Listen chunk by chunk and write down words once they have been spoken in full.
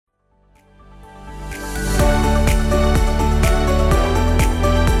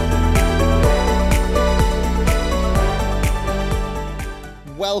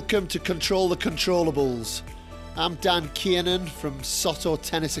welcome to Control the Controllables. I'm Dan Kiernan from Soto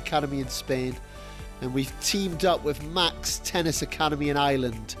Tennis Academy in Spain, and we've teamed up with Max Tennis Academy in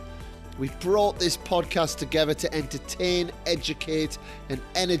Ireland. We've brought this podcast together to entertain, educate, and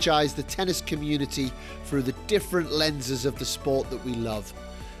energise the tennis community through the different lenses of the sport that we love.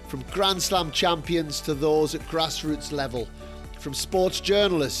 From Grand Slam champions to those at grassroots level, from sports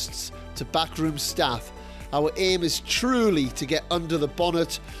journalists to backroom staff, our aim is truly to get under the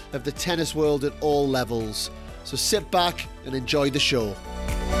bonnet of the tennis world at all levels. So sit back and enjoy the show.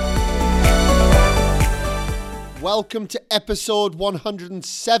 Welcome to episode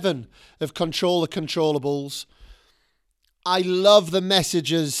 107 of Control the Controllables. I love the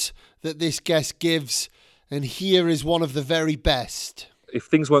messages that this guest gives, and here is one of the very best. If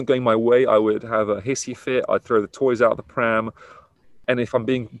things weren't going my way, I would have a hissy fit. I'd throw the toys out of the pram. And if I'm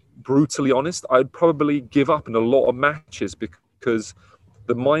being brutally honest, I'd probably give up in a lot of matches because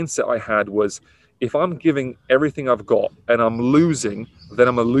the mindset I had was, if I'm giving everything I've got and I'm losing, then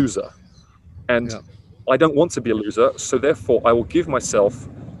I'm a loser. And I don't want to be a loser. So therefore, I will give myself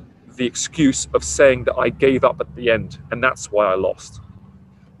the excuse of saying that I gave up at the end. And that's why I lost.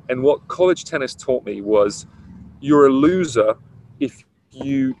 And what college tennis taught me was, you're a loser if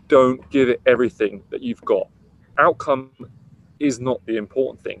you don't give it everything that you've got. Outcome is not the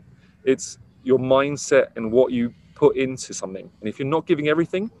important thing. It's your mindset and what you put into something. And if you're not giving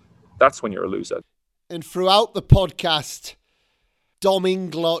everything, that's when you're a loser. And throughout the podcast, Dom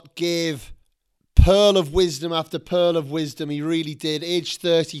Inglot gave pearl of wisdom after pearl of wisdom. He really did. Age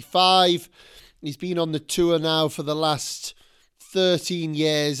 35. He's been on the tour now for the last 13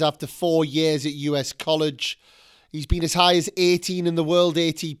 years after 4 years at US college. He's been as high as 18 in the World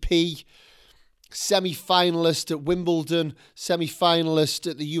ATP. Semi-finalist at Wimbledon, semi-finalist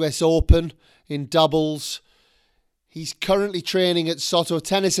at the US Open in doubles. He's currently training at Soto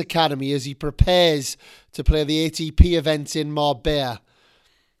Tennis Academy as he prepares to play the ATP event in Marbella.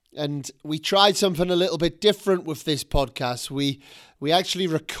 And we tried something a little bit different with this podcast. We actually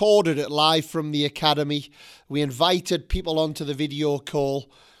recorded it live from the academy. We invited people onto the video call.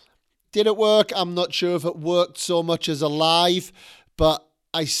 Did it work? I'm not sure if it worked so much as a live, but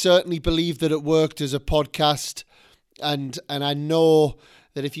I certainly believe that it worked as a podcast, and I know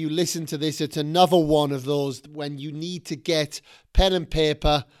that if you listen to this, it's another one of those when you need to get pen and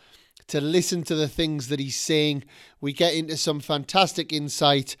paper to listen to the things that he's saying. We get into some fantastic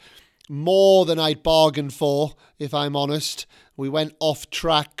insight, more than I'd bargained for, if I'm honest. We went off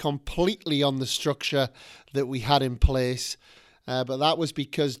track completely on the structure that we had in place, but that was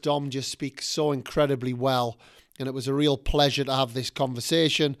because Dom just speaks so incredibly well. And it was a real pleasure to have this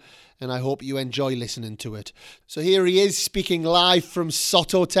conversation, and I hope you enjoy listening to it. So here he is speaking live from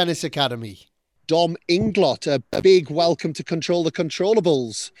Soto Tennis Academy. Dom Inglot, a big welcome to Control the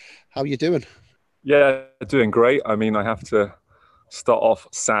Controllables. How are you doing? Yeah, doing great. I mean, I have to start off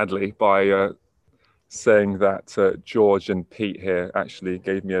sadly by saying that George and Pete here actually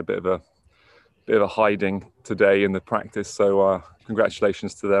gave me a bit of a hiding today in the practice. So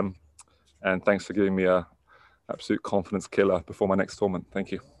congratulations to them, and thanks for giving me a absolute confidence killer before my next tournament.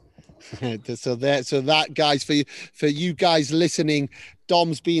 Thank you. So that guys, for you guys listening,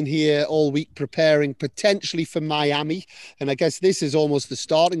 Dom's been here all week preparing potentially for Miami, and I guess this is almost the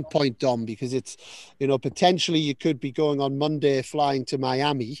starting point, Dom, because it's, potentially you could be going on Monday flying to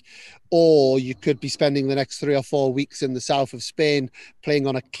Miami, or you could be spending the next 3 or 4 weeks in the south of Spain playing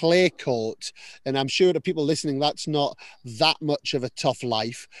on a clay court. And I'm sure to people listening, that's not that much of a tough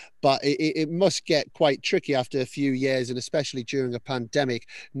life, but it must get quite tricky after a few years, and especially during a pandemic,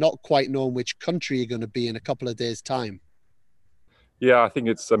 not quite knowing which country you're going to be in a couple of days' time. Yeah, I think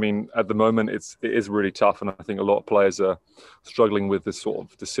at the moment, it is really tough. And I think a lot of players are struggling with the sort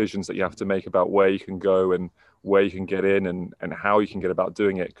of decisions that you have to make about where you can go and where you can get in and how you can get about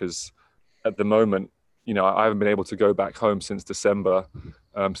doing it. Because at the moment, I haven't been able to go back home since December,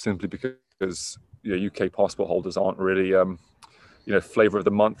 simply because UK passport holders aren't really, flavor of the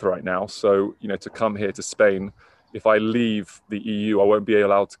month right now. So, to come here to Spain, if I leave the EU, I won't be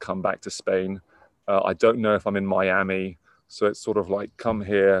allowed to come back to Spain. I don't know if I'm in Miami. So it's sort of like, come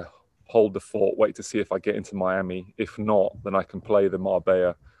here, hold the fort, wait to see if I get into Miami. If not, then I can play the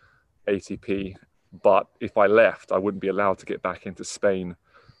Marbella ATP. But if I left, I wouldn't be allowed to get back into Spain.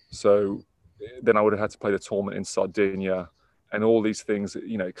 So then I would have had to play the tournament in Sardinia, and all these things,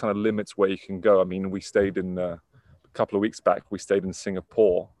 it kind of limits where you can go. I mean, we stayed a couple of weeks back, we stayed in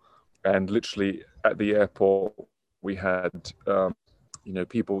Singapore, and literally at the airport, we had,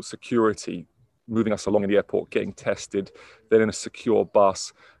 people, security moving us along in the airport, getting tested, then in a secure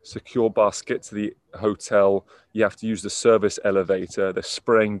bus, get to the hotel. You have to use the service elevator. They're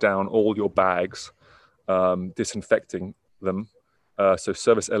spraying down all your bags, disinfecting them. So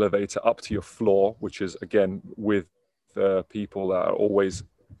service elevator up to your floor, which is again with people that are always,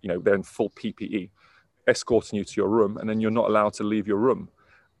 they're in full PPE, escorting you to your room, and then you're not allowed to leave your room.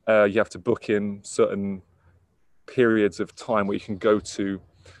 You have to book in certain periods of time where you can go to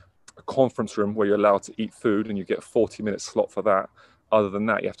a conference room where you're allowed to eat food, and you get a 40-minute slot for that. Other than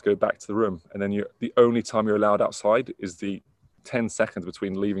that, you have to go back to the room, and then the only time you're allowed outside is the 10 seconds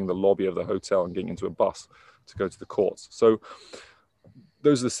between leaving the lobby of the hotel and getting into a bus to go to the courts. So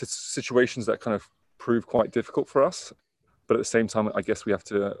those are the situations that kind of prove quite difficult for us. But at the same time, I guess we have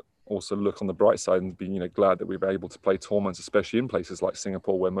to also look on the bright side and be, glad that we were able to play tournaments, especially in places like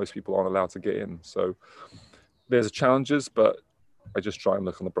Singapore where most people aren't allowed to get in. So there's challenges, but I just try and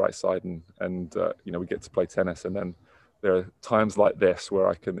look on the bright side, and we get to play tennis, and then there are times like this where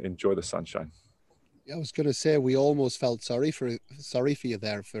I can enjoy the sunshine. I was going to say, we almost felt sorry for you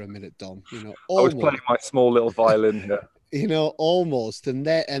there for a minute, Dom. I was playing my small little violin here. Almost. And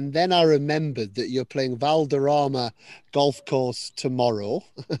then I remembered that you're playing Valderrama golf course tomorrow.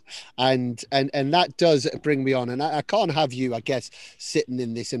 and that does bring me on. And I can't have you, I guess, sitting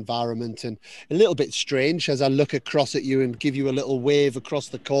in this environment, and a little bit strange as I look across at you and give you a little wave across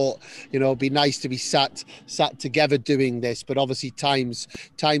the court. It'd be nice to be sat together doing this, but obviously times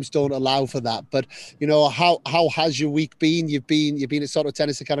don't allow for that. But how has your week been? You've been at Soto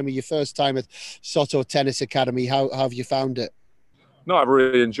Tennis Academy, your first time at Soto Tennis Academy. How have you found it? No, I've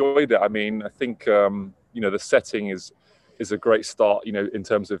really enjoyed it. I mean, I think the setting is a great start, in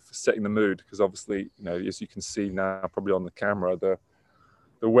terms of setting the mood, because obviously, as you can see now, probably on the camera,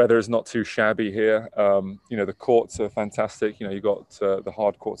 the weather is not too shabby here. The courts are fantastic. You've got the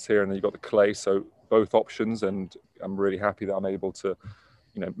hard courts here, and then you've got the clay. So both options, and I'm really happy that I'm able to,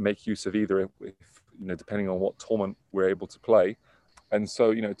 make use of either, if, depending on what tournament we're able to play. And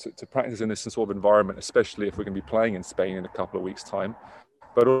so, to practice in this sort of environment, especially if we're going to be playing in Spain in a couple of weeks' time,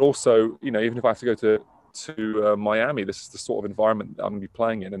 but also, even if I have to go to Miami, this is the sort of environment that I'm going to be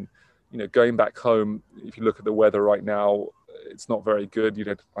playing in. And, going back home, if you look at the weather right now, it's not very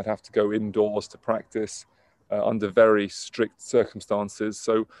good. I'd have to go indoors to practice under very strict circumstances.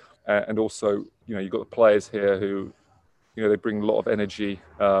 So, and also, you've got the players here who, they bring a lot of energy.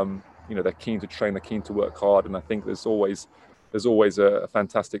 They're keen to train, they're keen to work hard. And I think there's always a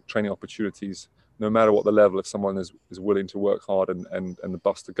fantastic training opportunities, no matter what the level, if someone is willing to work hard and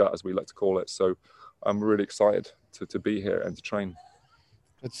bust the gut, as we like to call it. So I'm really excited to be here and to train.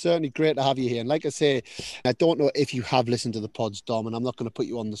 It's certainly great to have you here. And like I say, I don't know if you have listened to the pods, Dom, and I'm not going to put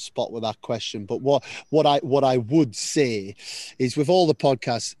you on the spot with that question. But what I would say is, with all the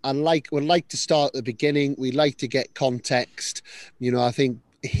podcasts, we'd like to start at the beginning. We like to get context. I think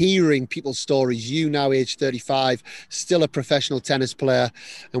hearing people's stories, you now age 35, still a professional tennis player,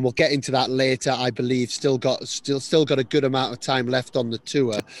 and we'll get into that later, I believe, still got a good amount of time left on the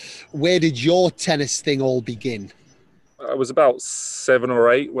tour. Where did your tennis thing all begin? I was about 7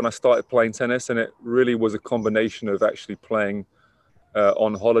 or 8 when I started playing tennis, and it really was a combination of actually playing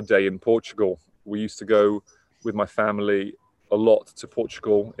on holiday in Portugal. We used to go with my family a lot to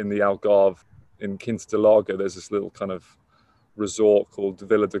Portugal in the Algarve, in Quinta de Lago. There's this little kind of resort called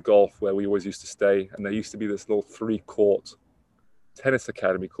Villa de Golf where we always used to stay, and there used to be this little 3-court tennis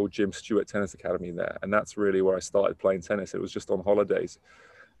academy called Jim Stewart Tennis Academy there, and that's really where I started playing tennis. It was just on holidays,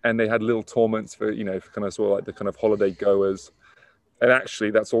 and they had little tournaments for for kind of sort of like the kind of holiday goers. And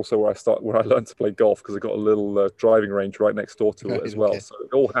actually, that's also where I learned to play golf, because I got a little driving range right next door to it as well. Okay. So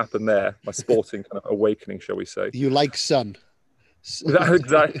it all happened there. My sporting kind of awakening, shall we say? You like sun?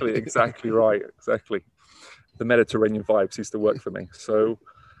 Exactly right. Exactly. The Mediterranean vibes used to work for me. So,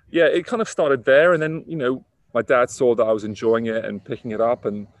 yeah, it kind of started there, and then my dad saw that I was enjoying it and picking it up,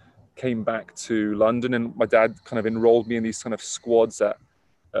 and came back to London, and my dad kind of enrolled me in these kind of squads at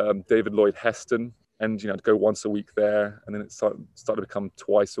David Lloyd Heston, and I'd go once a week there, and then it started to become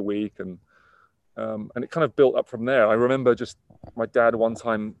twice a week, and it kind of built up from there. I remember just my dad one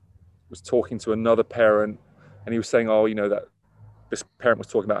time was talking to another parent, and he was saying, that this parent was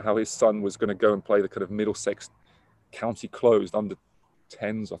talking about how his son was going to go and play the kind of Middlesex County Closed under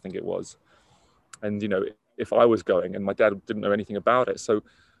 10s, I think it was, and if I was going, and my dad didn't know anything about it, so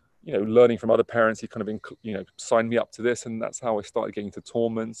learning from other parents, he kind of, signed me up to this. And that's how I started getting to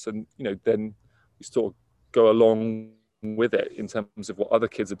tournaments. And, then you sort of go along with it in terms of what other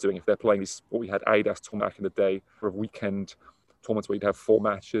kids are doing. If they're playing these, what we had ADAS tournament back in the day, for a weekend tournaments where you'd have 4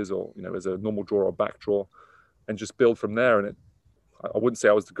 matches, or, as a normal draw or back draw, and just build from there. And I wouldn't say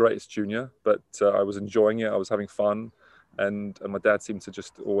I was the greatest junior, but I was enjoying it. I was having fun, and my dad seemed to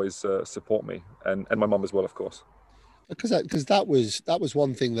just always support me, and my mum as well, of course. Because that was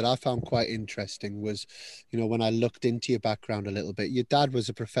one thing that I found quite interesting was, when I looked into your background a little bit, your dad was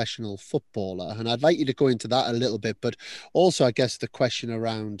a professional footballer, and I'd like you to go into that a little bit, but also I guess the question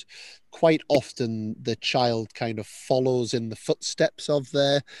around quite often the child kind of follows in the footsteps of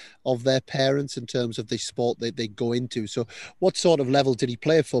their parents in terms of the sport that they go into. So what sort of level did he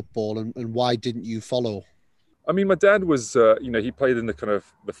play football, and why didn't you follow? I mean, my dad was, he played in the kind of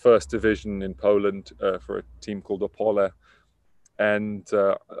the first division in Poland for a team called Opole, and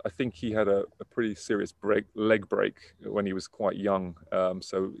I think he had a pretty serious leg break when he was quite young.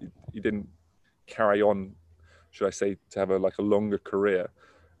 So he didn't carry on, should I say, to have a longer career.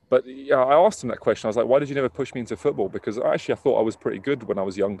 But yeah, I asked him that question. I was like, "Why did you never push me into football?" Because actually, I thought I was pretty good when I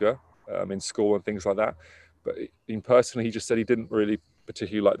was younger, in school and things like that. But in personally, he just said he didn't really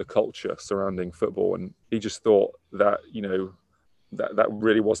particularly like the culture surrounding football, and he just thought that that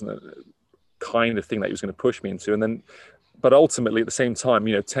really wasn't a kind of thing that he was going to push me into. And then, but ultimately, at the same time,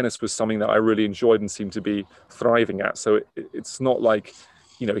 tennis was something that I really enjoyed and seemed to be thriving at. So it's not like,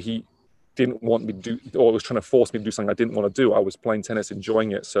 he didn't want me to do, or was trying to force me to do something I didn't want to do. I was playing tennis,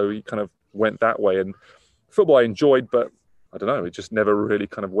 enjoying it. So he kind of went that way. And football I enjoyed, but I don't know, it just never really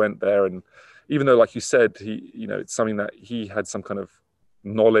kind of went there. And even though, like you said, it's something that he had some kind of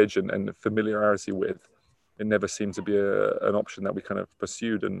knowledge and familiarity with, it never seemed to be an option that we kind of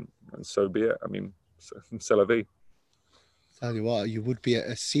pursued. And so be it. I mean, c'est la vie. Tell you what, you would be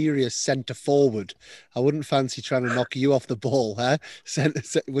a serious centre forward. I wouldn't fancy trying to knock you off the ball, huh?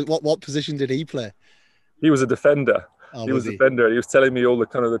 What position did he play? He was a defender. Oh, He was was a he? defender. He was telling me all the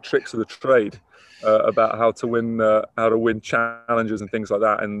kind of the tricks of the trade, about how to win challenges and things like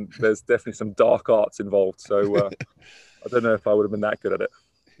that. And there's definitely some dark arts involved. So I don't know if I would have been that good at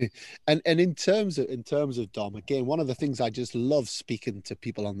it. And in terms of Dom, again, one of the things I just love speaking to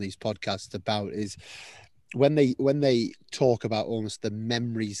people on these podcasts about is when they talk about almost the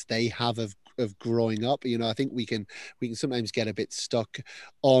memories they have of growing up. I think we can sometimes get a bit stuck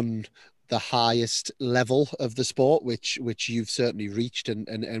on the highest level of the sport, which you've certainly reached,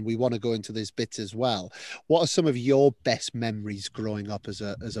 and we want to go into this bit as well. What are some of your best memories growing up as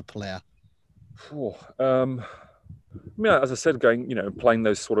a player? Oh, yeah, as I said, playing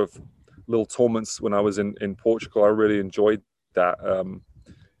those sort of little tournaments when I was in Portugal, I really enjoyed that.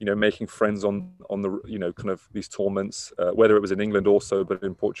 Making friends on the kind of these tournaments, whether it was in England also, but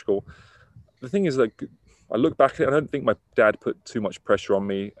in Portugal. The thing is, like, I look back at it, I don't think my dad put too much pressure on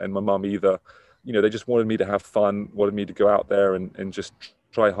me, and my mum either. They just wanted me to have fun, wanted me to go out there and just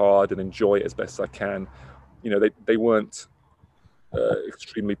try hard and enjoy it as best as I can. They weren't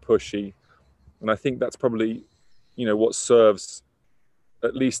extremely pushy, and I think that's probably what serves,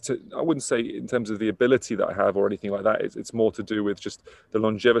 at least I wouldn't say in terms of the ability that I have or anything like that. It's more to do with just the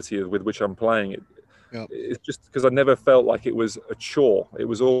longevity with which I'm playing it. Yeah. It's just because I never felt like it was a chore. It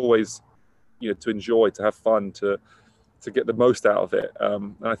was always, to enjoy, to have fun, to get the most out of it.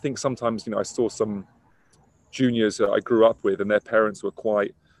 And I think sometimes, I saw some juniors that I grew up with, and their parents were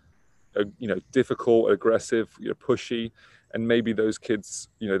quite, difficult, aggressive, pushy, and maybe those kids,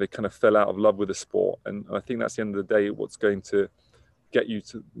 they kind of fell out of love with the sport. And I think that's the end of the day, what's going to get you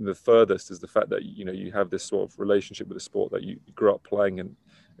to the furthest is the fact that you have this sort of relationship with the sport that you grew up playing, and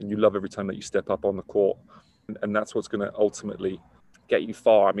you love every time that you step up on the court, and that's what's going to ultimately get you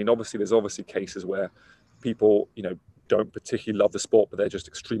far. I mean, there's obviously cases where people don't particularly love the sport, but they're just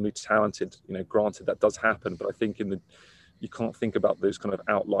extremely talented. Granted, that does happen, but I think you can't think about those kind of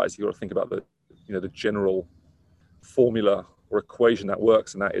outliers. You got to think about the general formula or equation that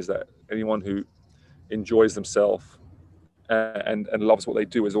works, and that is that anyone who enjoys themselves and loves what they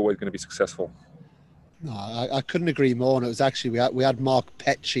do is always going to be successful. No, I couldn't agree more. And it was actually we had Mark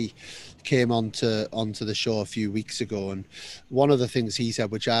Petchy came onto the show a few weeks ago, and one of the things he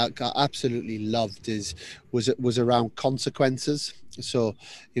said, which I absolutely loved, was around consequences. So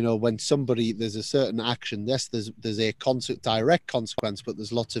when somebody there's a certain action, yes, there's a direct consequence, but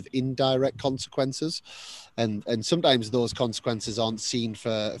there's lots of indirect consequences, and sometimes those consequences aren't seen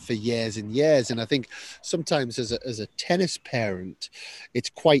for years and years. And I think sometimes as a tennis parent, it's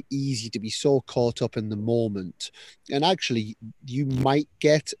quite easy to be so caught up in the moment, and actually you might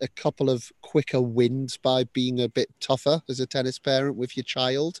get a couple of quicker wins by being a bit tougher as a tennis parent with your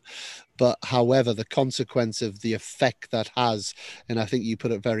child. But however, the consequence of the effect that has, and I think you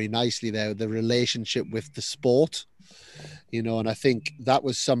put it very nicely there, the relationship with the sport. And I think that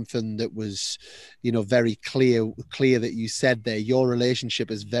was something that was, very clear that you said there. Your relationship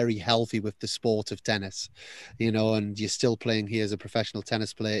is very healthy with the sport of tennis, and you're still playing here as a professional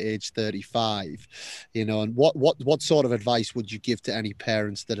tennis player, age 35, and what sort of advice would you give to any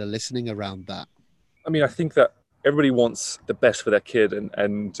parents that are listening around that? I mean, I think that everybody wants the best for their kid,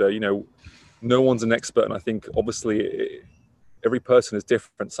 and no one's an expert. And I think obviously every person is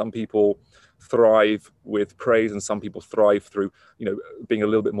different. Some people thrive with praise, and some people thrive through being a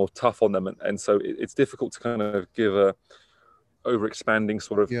little bit more tough on them. And so it's difficult to kind of give a over expanding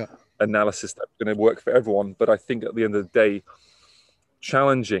sort of analysis that's going to work for everyone. But I think at the end of the day,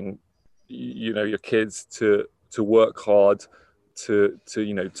 challenging your kids to work hard, to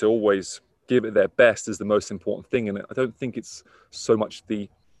always give it their best is the most important thing. And I don't think it's so much the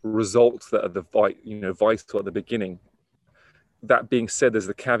results that are the vital at the beginning. That being said, there's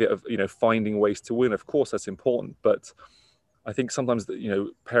the caveat of finding ways to win. Of course, that's important, but I think sometimes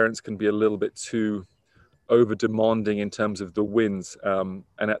that parents can be a little bit too over demanding in terms of the wins, and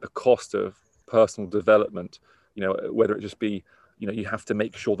at the cost of personal development. Whether it just be you have to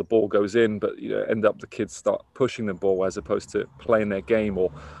make sure the ball goes in, but end up the kids start pushing the ball as opposed to playing their game,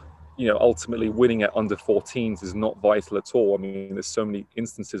 or ultimately winning at under 14s is not vital at all. I mean, there's so many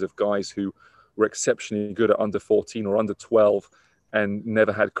instances of guys who were exceptionally good at under 14 or under 12 and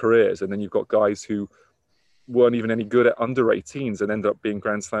never had careers, and then you've got guys who weren't even any good at under 18s and ended up being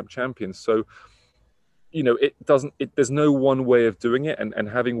Grand Slam champions. So there's no one way of doing it, and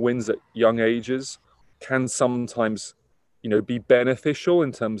having wins at young ages can sometimes be beneficial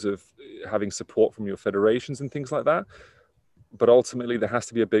in terms of having support from your federations and things like that. But ultimately there has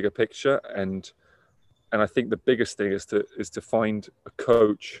to be a bigger picture, and I think the biggest thing is to find a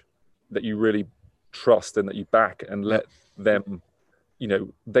coach that you really trust and that you back, and let them,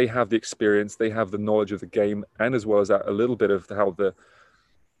 they have the experience, they have the knowledge of the game, and as well as that, a little bit of how the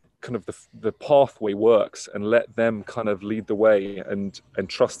kind of the pathway works, and let them kind of lead the way and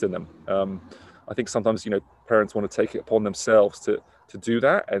trust in them. I think sometimes parents want to take it upon themselves to do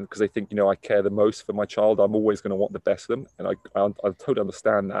that, and because they think I care the most for my child, I'm always going to want the best of them, and I totally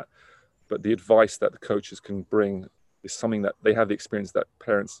understand that. But the advice that the coaches can bring is something that they have the experience that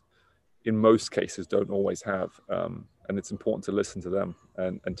parents in most cases don't always have, and it's important to listen to them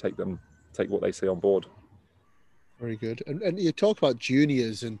and take what they say on board. Very good. And you talk about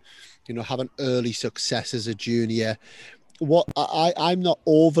juniors and having early success as a junior. I'm not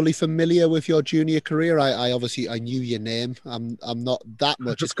overly familiar with your junior career. I obviously I knew your name. I'm not that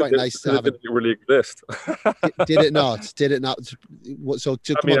much. It's quite nice to have it. Didn't really exist. Did it not? Did it not? So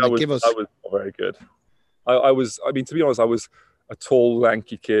give us. I was not very good. I was. I mean, to be honest, I was a tall,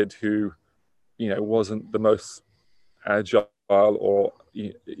 lanky kid who, wasn't the most agile or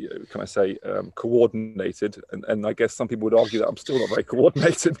can I say coordinated. And I guess some people would argue that I'm still not very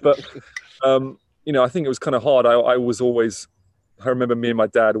coordinated, but. I think it was kind of hard. I remember me and my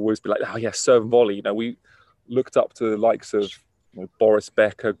dad always be like, oh yeah, serve and volley. We looked up to the likes of Boris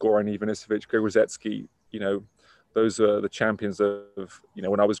Becker, Goran Ivanisevic, Greg Rosetsky. Those are the champions of,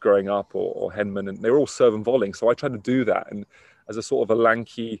 when I was growing up, or Henman, and they were all serve and volleying. So I tried to do that. And as a sort of a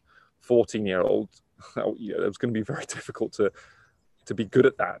lanky 14-year-old, it was going to be very difficult to be good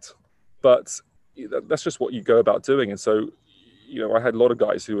at that. But that's just what you go about doing. And so, I had a lot of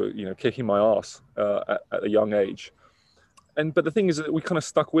guys who were, kicking my ass at a young age. But the thing is that we kind of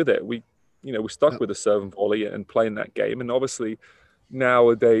stuck with it. We stuck with the serve and volley and playing that game. And obviously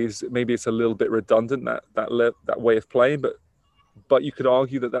nowadays, maybe it's a little bit redundant, that way of playing, but you could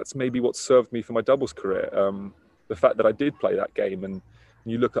argue that that's maybe what served me for my doubles career. The fact that I did play that game, and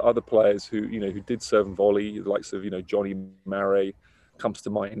you look at other players who did serve and volley, the likes of, Johnny Marais comes to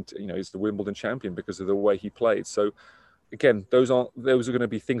mind. He's the Wimbledon champion because of the way he played. So, again, those are going to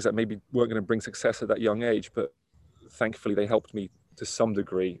be things that maybe weren't going to bring success at that young age, but thankfully they helped me to some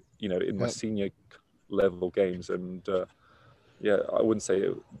degree, in my senior level games. And I wouldn't say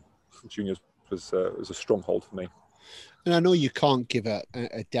juniors was a stronghold for me. And I know you can't give a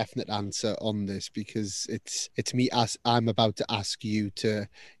definite answer on this, because it's me I'm about to ask you to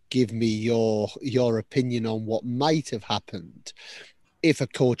give me your opinion on what might have happened if a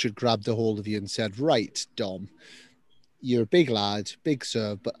coach had grabbed a hold of you and said, right, Dom, you're a big lad, big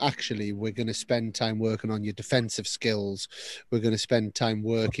serve, but actually we're going to spend time working on your defensive skills. We're going to spend time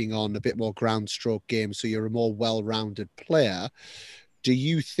working on a bit more ground stroke game, so you're a more well-rounded player. Do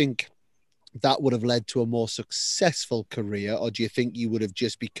you think that would have led to a more successful career, or do you think you would have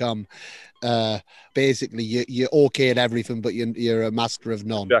just become basically you're okay at everything, but you're a master of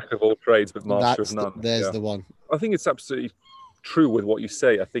none? Jack of all trades, but master of none. There's the one. I think it's absolutely true with what you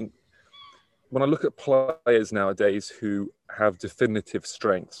say. I think when I look at players nowadays who have definitive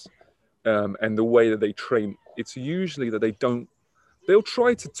strengths, and the way that they train, it's usually that they'll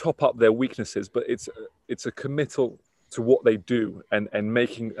try to top up their weaknesses, but it's a committal to what they do, and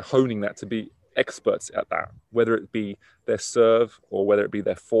honing that to be experts at that, whether it be their serve or whether it be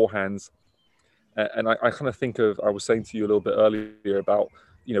their forehands. And I kind of think of, I was saying to you a little bit earlier about,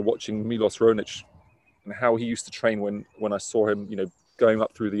 watching Milos Raonic and how he used to train when I saw him, going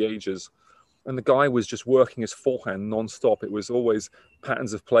up through the ages. And the guy was just working his forehand non-stop. It was always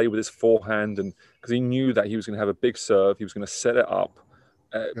patterns of play with his forehand, and because he knew that he was going to have a big serve, he was going to set it up,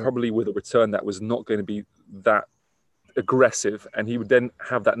 Yeah. probably with a return that was not going to be that aggressive, and he would then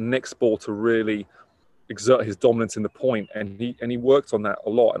have that next ball to really exert his dominance in the point, and he worked on that a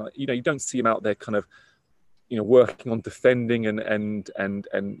lot. And you don't see him out there kind of working on defending and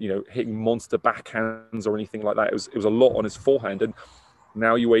hitting monster backhands or anything like that. It was a lot on his forehand, and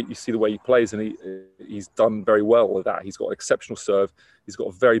now you see the way he plays, and he's done very well with that. He's got an exceptional serve, he's got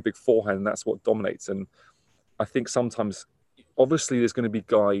a very big forehand, and that's what dominates. And I think sometimes, obviously, there's going to be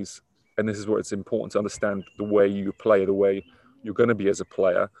guys, and this is where it's important to understand the way you play, the way you're going to be as a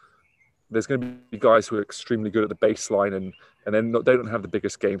player. There's going to be guys who are extremely good at the baseline, and then they don't have the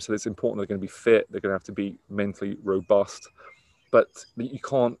biggest game, so it's important they're going to be fit. They're going to have to be mentally robust, but you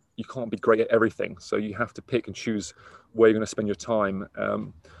can't be great at everything. So you have to pick and choose where you're going to spend your time.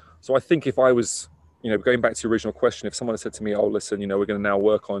 So I think if I was, going back to your original question, if someone had said to me, "Oh, listen, we're going to now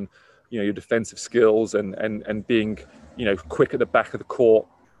work on, your defensive skills and being, quick at the back of the court,"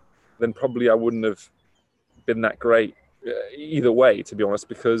 then probably I wouldn't have been that great either way, to be honest,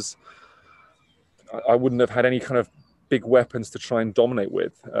 because I wouldn't have had any kind of big weapons to try and dominate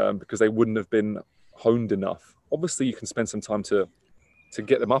with, because they wouldn't have been honed enough. Obviously, you can spend some time to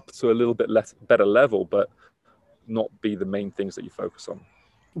get them up to a little bit better level, but not be the main things that you focus on.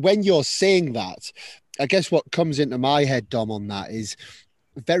 When you're saying that, I guess what comes into my head, Dom, on that is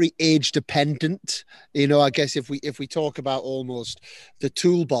very age dependent. I guess if we talk about almost the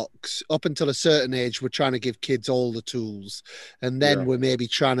toolbox, up until a certain age, we're trying to give kids all the tools, and then Yeah. we're maybe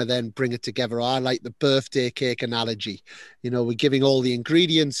trying to then bring it together. I like the birthday cake analogy. We're giving all the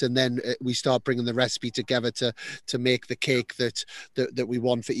ingredients, and then we start bringing the recipe together to make the cake that we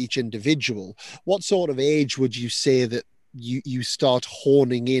want for each individual. What sort of age would you say that you start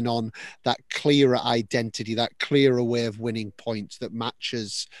honing in on that clearer identity, that clearer way of winning points that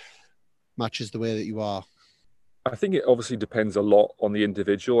matches the way that you are? I think it obviously depends a lot on the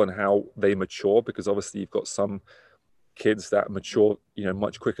individual and how they mature, because obviously you've got some kids that mature,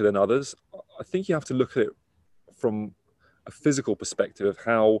 much quicker than others. I think you have to look at it from a physical perspective of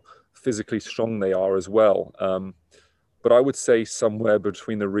how physically strong they are as well. But I would say somewhere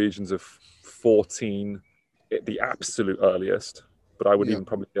between the regions of 14 at the absolute earliest, but I would Yeah. even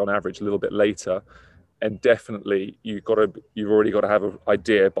probably on average a little bit later. And definitely you've already got to have an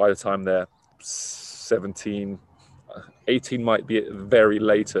idea by the time they're 17, 18 might be at the very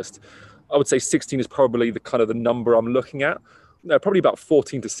latest. I would say 16 is probably the kind of the number I'm looking at. No, probably about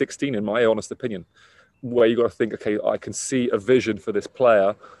 14 to 16 in my honest opinion, where you got to think, okay, I can see a vision for this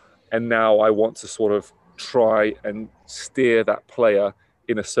player, and now I want to sort of try and steer that player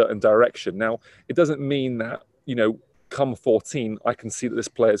in a certain direction. Now, it doesn't mean that, come 14, I can see that this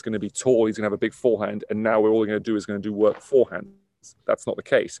player is going to be tall, he's going to have a big forehand, and now we're all going to do is going to do work forehand. That's not the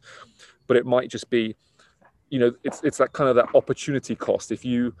case. But it might just be, it's that kind of that opportunity cost. If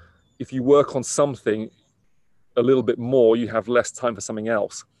you work on something a little bit more, you have less time for something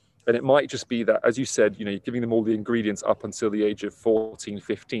else. And it might just be that, as you said, you're giving them all the ingredients up until the age of 14,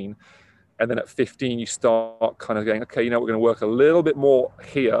 15. And then at 15, you start kind of going, okay, we're going to work a little bit more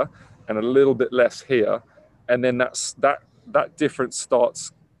here and a little bit less here. And then that difference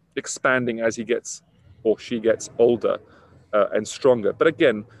starts expanding as he gets or she gets older and stronger. But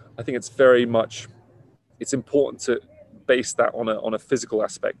again, I think it's important to base that on a physical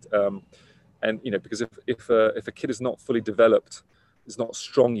aspect. And because if a kid is not fully developed, is not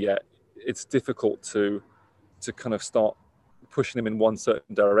strong yet, it's difficult to kind of start pushing them in one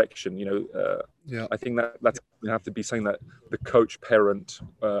certain direction. Yeah. I think that's going to have to be something that the coach, parent,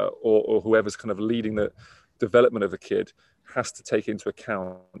 or whoever's kind of leading the development of a kid has to take into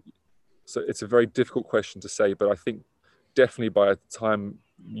account. So it's a very difficult question to say, but I think definitely by the time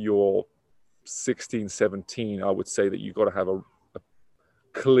you're 16, 17, I would say that you've got to have a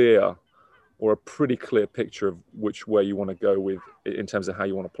clear or a pretty clear picture of which way you want to go with in terms of how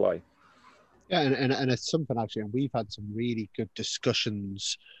you want to play. Yeah, and it's something actually, and we've had some really good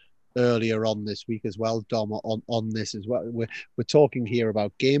discussions earlier on this week as well, Dom, on this as well. We're talking here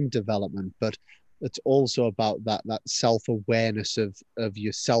about game development, but it's also about that self-awareness of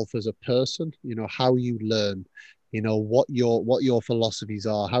yourself as a person, how you learn, what your philosophies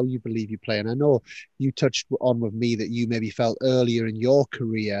are, how you believe you play. And I know you touched on with me that you maybe felt earlier in your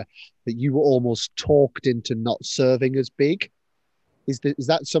career that you were almost talked into not serving as big. Is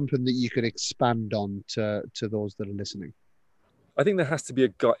that something that you could expand on to those that are listening? I think there has to be a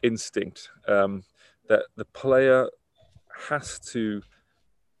gut instinct that the player has to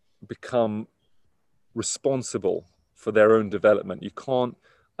become responsible for their own development. You can't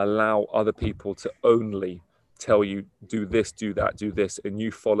allow other people to only tell you do this, do that, do this, and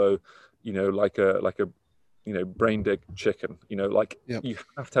you follow, like a brain dead chicken. Like Yep. you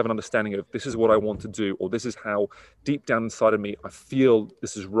have to have an understanding of this is what I want to do, or this is how deep down inside of me I feel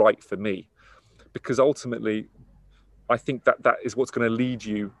this is right for me. Because ultimately, I think that is what's going to lead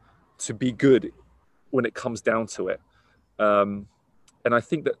you to be good when it comes down to it. Um, and I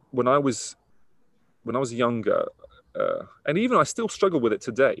think that when I was younger, and even I still struggle with it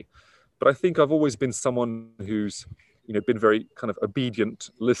today, but I think I've always been someone who's been very kind of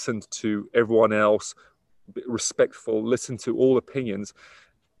obedient, listened to everyone else, respectful, listened to all opinions,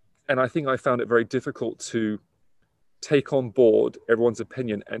 and I think I found it very difficult to take on board everyone's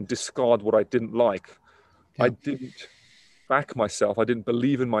opinion and discard what I didn't like. I Yeah. didn't back myself. I didn't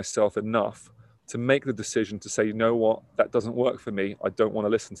believe in myself enough to make the decision to say, you know what, that doesn't work for me. I don't want to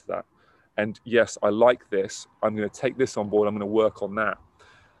listen to that. And yes, I like this. I'm going to take this on board. I'm going to work on that.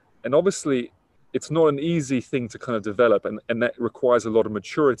 And obviously, it's not an easy thing to kind of develop, and that requires a lot of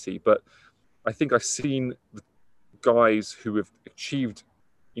maturity. But I think I've seen guys who have achieved,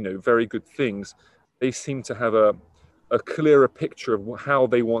 very good things. They seem to have a clearer picture of how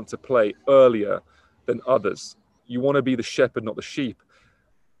they want to play earlier than others. You want to be the shepherd, not the sheep.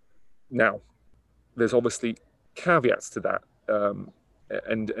 Now, there's obviously caveats to that.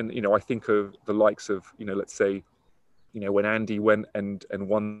 And I think of the likes of, let's say, when Andy went and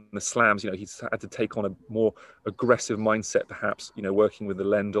won the slams, he's had to take on a more aggressive mindset, perhaps, working with the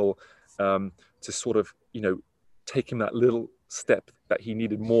Lendl, to sort of, take him that little step that he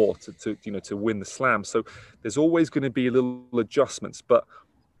needed more to win the slam. So there's always going to be little adjustments. But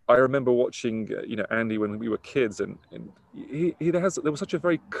I remember watching, Andy when we were kids, and there was such a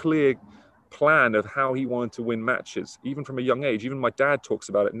very clear plan of how he wanted to win matches, even from a young age. Even my dad talks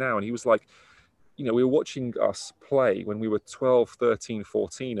about it now, and he was like, we were watching us play when we were 12, 13,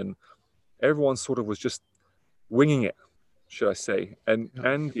 14, and everyone sort of was just winging it, should I say. And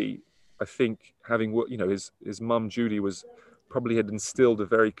Yeah. Andy, I think, having his mum Judy was probably had instilled a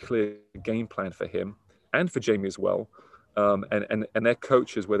very clear game plan for him and for Jamie as well, and their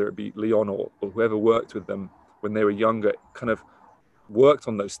coaches, whether it be Leon or whoever worked with them when they were younger, kind of worked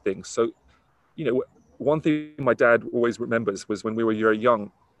on those things. So, one thing my dad always remembers was when we were very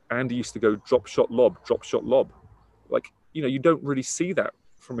young, Andy used to go drop shot lob, drop shot lob. Like, you don't really see that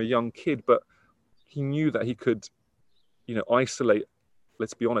from a young kid, but he knew that he could, isolate,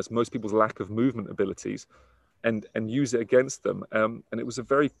 let's be honest, most people's lack of movement abilities and use it against them. And it was a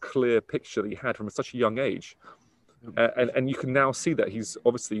very clear picture that he had from such a young age. And you can now see that he's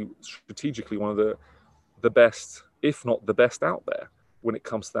obviously strategically one of the best, if not the best out there when it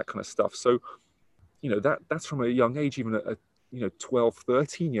comes to that kind of stuff. So, that's from a young age. Even a 12,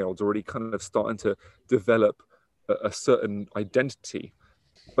 13 year olds already kind of starting to develop a certain identity.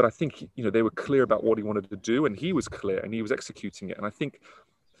 But I think, they were clear about what he wanted to do, and he was clear and he was executing it. And I think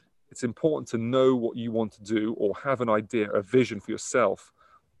it's important to know what you want to do or have an idea, a vision for yourself.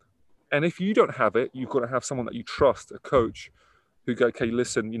 And if you don't have it, you've got to have someone that you trust, a coach, who go, okay,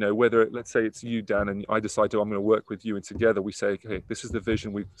 listen, whether, let's say it's you, Dan, and I decide I'm going to work with you, and together we say, okay, this is the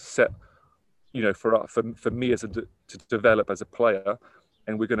vision we've set, for me to develop as a player,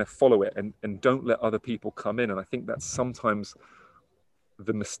 and we're going to follow it, and don't let other people come in. And I think that's sometimes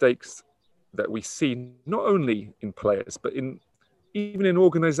the mistakes that we see, not only in players, but even in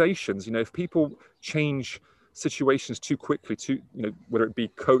organizations. If people change situations too quickly, whether it be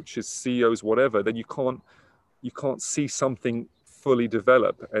coaches, CEOs, whatever, then you can't see something fully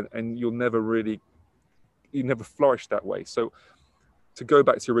develop, and you never flourish that way. So to go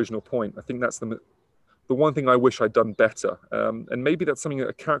back to your original point, I think that's the one thing I wish I'd done better. And maybe that's something,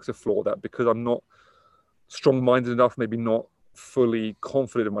 a character flaw, that because I'm not strong-minded enough, maybe not fully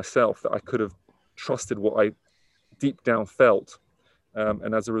confident in myself, that I could have trusted what I deep down felt.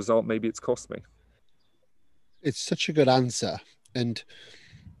 And as a result, maybe it's cost me. It's such a good answer. And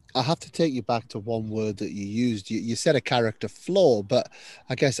I have to take you back to one word that you used. You said a character flaw, but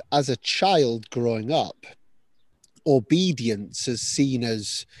I guess as a child growing up, obedience is seen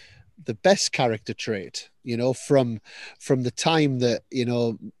as the best character trait, from the time that,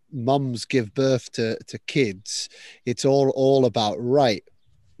 mums give birth to kids, it's all about, right,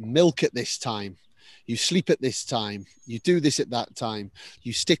 milk at this time, you sleep at this time, you do this at that time,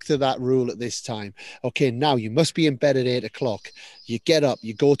 you stick to that rule at this time. Okay, now you must be in bed at 8 o'clock. You get up,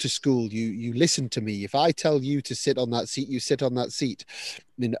 you go to school, you listen to me. If I tell you to sit on that seat, you sit on that seat.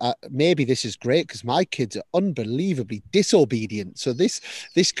 I mean, maybe this is great because my kids are unbelievably disobedient. So this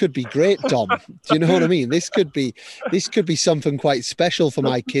could be great, Dom. Do you know what I mean? This could be something quite special for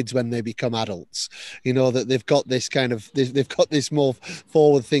my kids when they become adults. You know, that they've got this kind of they've got this more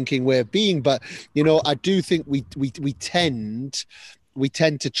forward-thinking way of being. But you know, I do think we tend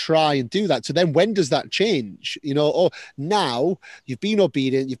to try and do that. So then when does that change? You know, oh, now you've been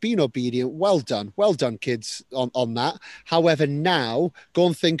obedient. Well done, kids, on that. However, now go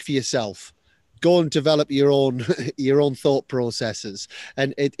and think for yourself. Go and develop your own your own thought processes,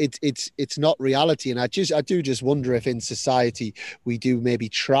 and it's not reality. And I do just wonder if in society we do maybe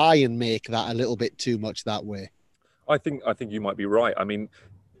try and make that a little bit too much that way. I think you might be right. I mean,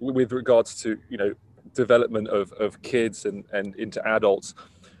 with regards to development of kids and into adults,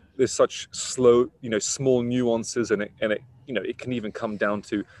 there's such slow, small nuances, and it can even come down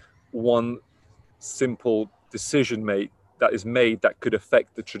to one simple decision that is made that could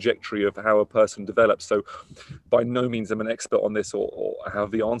affect the trajectory of how a person develops. So by no means I'm an expert on this or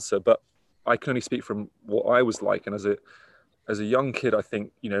have the answer, but I can only speak from what I was like. And as a young kid, I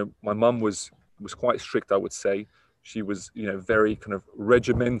think my mum was quite strict, I would say. She was very kind of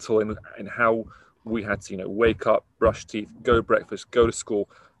regimental in how we had to wake up, brush teeth, go to breakfast, go to school,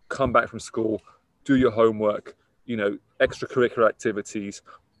 come back from school, do your homework, extracurricular activities,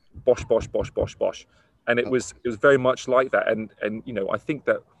 bosh bosh bosh bosh bosh. And it was very much like that. And I think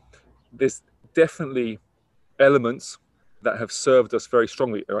that there's definitely elements that have served us very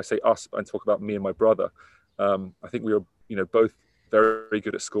strongly. And I say us, and talk about me and my brother. I think we were both very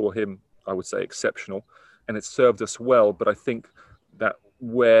good at school. Him, I would say, exceptional, and it served us well. But I think that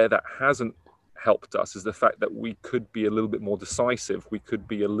where that hasn't helped us is the fact that we could be a little bit more decisive. We could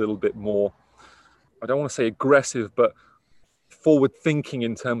be a little bit more, I don't want to say aggressive, but forward thinking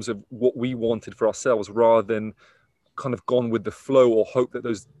in terms of what we wanted for ourselves, rather than kind of gone with the flow or hope that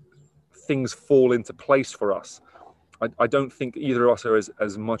those things fall into place for us. I don't think either of us are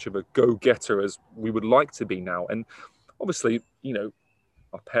as much of a go-getter as we would like to be now. And obviously,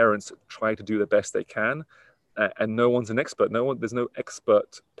 our parents try to do the best they can, and no one's an expert. There's no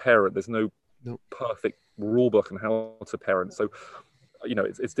expert parent. There's no perfect rule book on how to parent. So,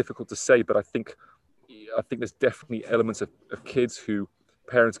 it's difficult to say, but I think there's definitely elements of kids who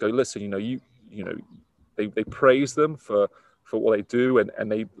parents go, listen, they praise them for what they do,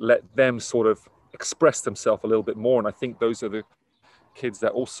 and they let them sort of express themselves a little bit more. And I think those are the kids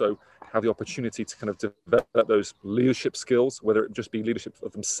that also have the opportunity to kind of develop those leadership skills, whether it just be leadership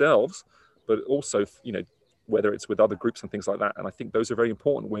of themselves, but also, whether it's with other groups and things like that. And I think those are very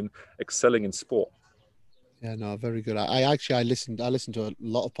important when excelling in sport. Yeah, no, very good. I listen to a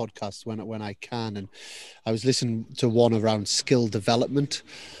lot of podcasts when I can, and I was listening to one around skill development,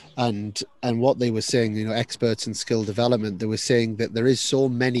 and what they were saying, experts in skill development, they were saying that there is so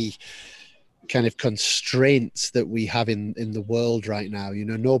many kind of constraints that we have in the world right now.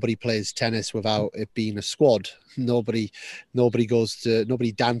 Nobody plays tennis without it being a squad. Nobody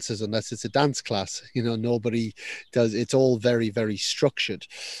dances unless it's a dance class. Nobody does. It's all very, very structured.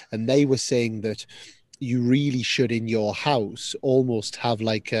 And they were saying that you really should in your house almost have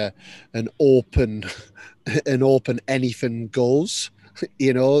like an open an open anything goes,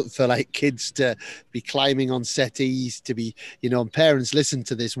 for like kids to be climbing on settees, to be, and parents listen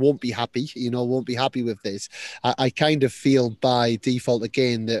to this won't be happy, won't be happy with this. I kind of feel by default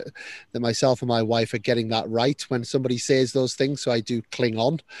again that myself and my wife are getting that right when somebody says those things. So I do cling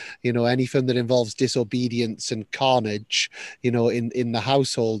on, anything that involves disobedience and carnage, in the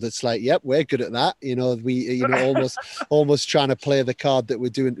household. It's like, yep, we're good at that. We, almost trying to play the card that we're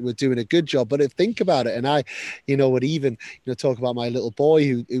doing a good job. But think about it, and I, would even, talk about my little boy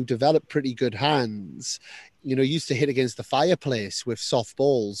who developed pretty good hands, used to hit against the fireplace with soft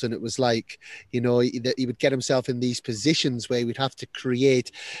balls. And it was like, that he would get himself in these positions where he would have to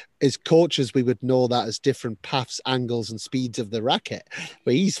create, as coaches, we would know that as different paths, angles, and speeds of the racket.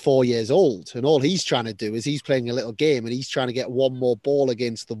 But he's 4 years old, and all he's trying to do is he's playing a little game, and he's trying to get one more ball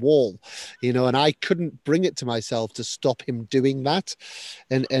against the wall, and I couldn't bring it to myself to stop him doing that.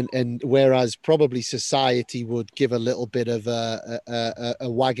 And whereas probably society would give a little bit of a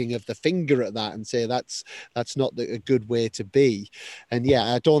wagging of the finger at that and say that's not a good way to be. And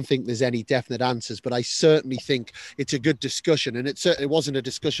yeah, I don't think there's any definite answers, but I certainly think it's a good discussion. And it certainly wasn't a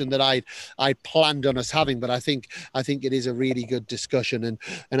discussion that I'd planned on us having, but I think it is a really good discussion,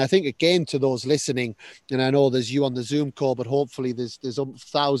 and I think again to those listening, and I know there's you on the Zoom call, but hopefully there's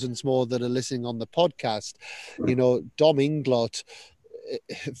thousands more that are listening on the podcast. Dom Inglot,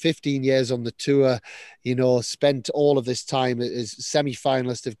 15 years on the tour, spent all of this time as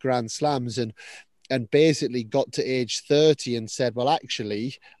semi-finalist of Grand Slams, and basically got to age 30 and said, well,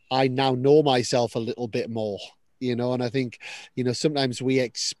 actually, I now know myself a little bit more, and I think, sometimes we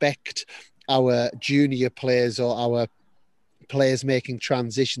expect our junior players or our players making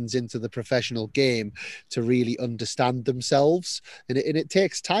transitions into the professional game to really understand themselves. And it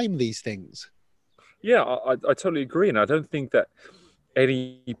takes time, these things. Yeah, I totally agree. And I don't think that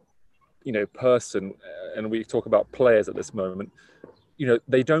any, person, and we talk about players at this moment,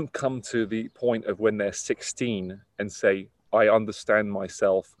 they don't come to the point of when they're 16 and say, I understand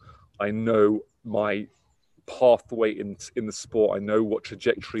myself. I know my pathway in the sport. I know what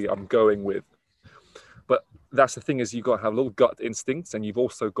trajectory I'm going with. But that's the thing, is you've got to have little gut instincts, and you've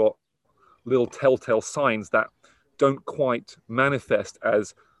also got little telltale signs that don't quite manifest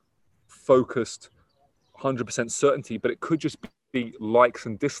as focused 100% certainty, but it could just be likes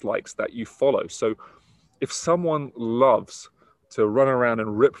and dislikes that you follow. So if someone loves to run around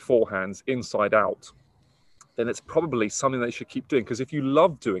and rip forehands inside out, then it's probably something they should keep doing, because if you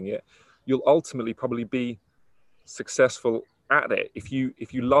love doing it, you'll ultimately probably be successful at it if you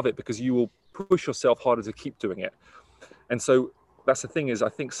love it, because you will push yourself harder to keep doing it. And so that's the thing, is I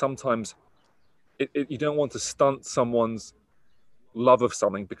think sometimes you don't want to stunt someone's love of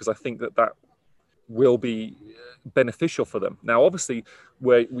something, because I think that will be beneficial for them. Now, obviously,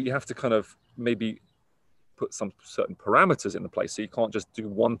 where we have to kind of maybe put some certain parameters in the place, so you can't just do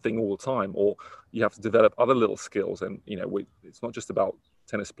one thing all the time, or you have to develop other little skills. And it's not just about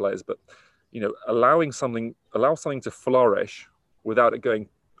tennis players, but allow something to flourish without it going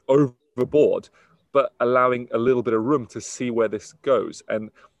overboard, but allowing a little bit of room to see where this goes.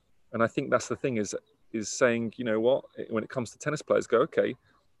 And I think that's the thing, is saying, what, when it comes to tennis players, go, okay,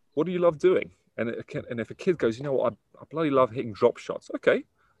 what do you love doing? And if a kid goes, I bloody love hitting drop shots. Okay,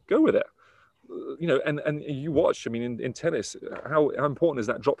 go with it. And you watch, I mean, in tennis, how important is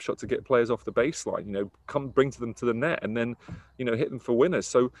that drop shot to get players off the baseline, come bring to them to the net, and then, hit them for winners.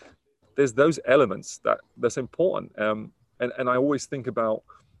 So there's those elements that's important. And I always think about,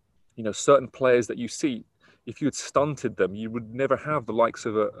 certain players that you see, if you had stunted them, you would never have the likes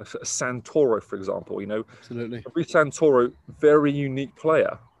of a Santoro, for example. Absolutely. Every Santoro, very unique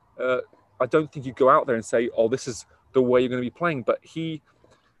player. I don't think you go out there and say, oh, this is the way you're going to be playing. But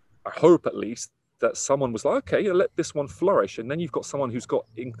I hope at least, that someone was like, okay, let this one flourish. And then you've got someone who's got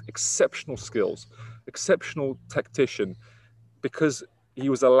exceptional skills, exceptional tactician, because he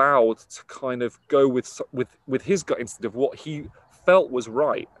was allowed to kind of go with his gut instinct of what he felt was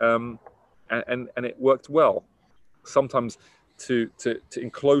right. And it worked well. Sometimes to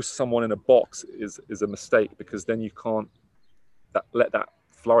enclose someone in a box is a mistake, because then you can't let that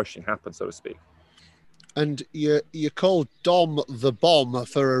flourishing happen, so to speak. And you call Dom the bomb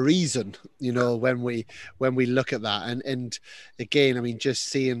for a reason, when we look at that. And again, I mean, just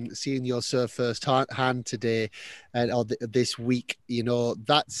seeing your serve first hand today, or this week,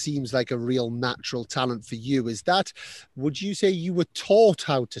 that seems like a real natural talent for you. Would you say you were taught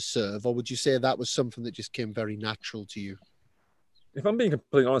how to serve, or would you say that was something that just came very natural to you? If I'm being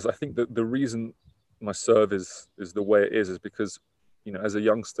completely honest, I think that the reason my serve is the way it is because, as a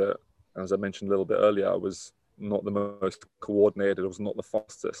youngster, as I mentioned a little bit earlier, I was not the most coordinated. I was not the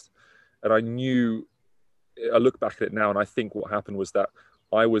fastest. And I look back at it now, and I think what happened was that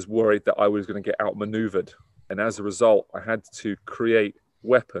I was worried that I was going to get outmaneuvered. And as a result, I had to create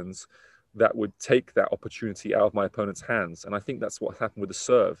weapons that would take that opportunity out of my opponent's hands. And I think that's what happened with the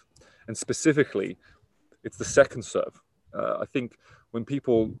serve. And specifically, it's the second serve. I think when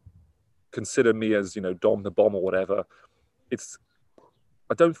people consider me as, Dom the bomb or whatever,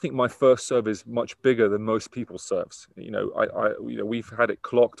 I don't think my first serve is much bigger than most people's serves. We've had it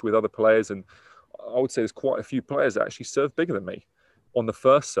clocked with other players, and I would say there's quite a few players that actually serve bigger than me on the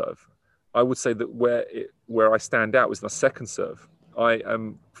first serve. I would say that where I stand out is my second serve. I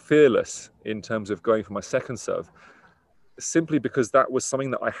am fearless in terms of going for my second serve, simply because that was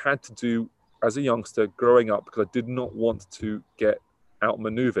something that I had to do as a youngster growing up, because I did not want to get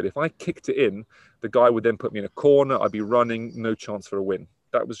outmaneuvered. If I kicked it in, the guy would then put me in a corner. I'd be running, no chance for a win.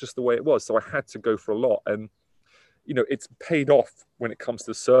 That was just the way it was. So I had to go for a lot. And, it's paid off when it comes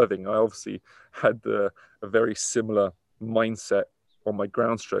to serving. I obviously had a very similar mindset on my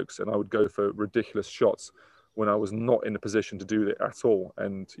ground strokes, and I would go for ridiculous shots when I was not in a position to do it at all.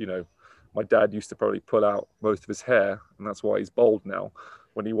 And, my dad used to probably pull out most of his hair, and that's why he's bald now. But, I would go for ridiculous shots when I was not in a position to do it at all. And, my dad used to probably pull out most of his hair, and that's why he's bald now. But, I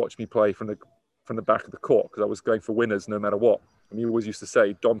when he watched me play from the back of the court, because I was going for winners no matter what. And he always used to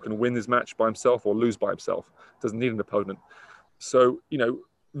say, Dom can win his match by himself or lose by himself. Doesn't need an opponent. So,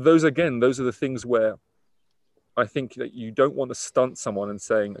 those are the things where I think that you don't want to stunt someone and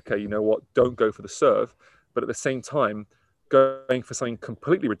saying, okay, you know what, don't go for the serve. But at the same time, going for something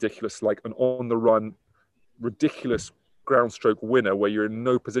completely ridiculous, like an on the run, ridiculous ground stroke winner where you're in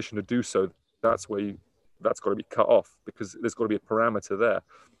no position to do so, that's got to be cut off, because there's got to be a parameter there.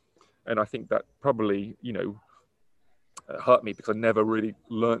 And I think that probably, hurt me, because I never really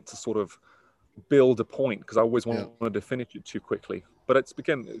learnt to sort of build a point, because I always wanted to finish it too quickly. But it's,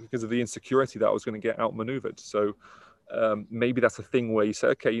 again, because of the insecurity that I was going to get outmaneuvered. So maybe that's a thing where you say,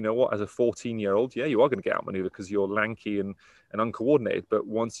 okay, you know what, as a 14-year-old, yeah, you are going to get outmaneuvered because you're lanky and uncoordinated. But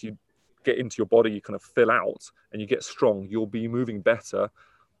once you get into your body, you kind of fill out and you get strong, you'll be moving better.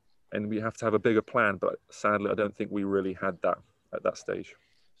 And we have to have a bigger plan. But sadly, I don't think we really had that at that stage.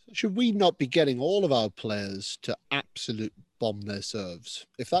 Should we not be getting all of our players to absolute bomb their serves?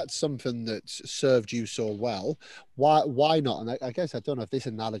 If that's something that's served you so well, why not? And I guess, I don't know if this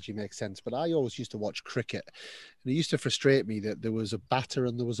analogy makes sense, but I always used to watch cricket, and it used to frustrate me that there was a batter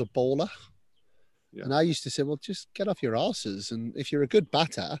and there was a bowler. Yeah. And I used to say, well, just get off your arses. And if you're a good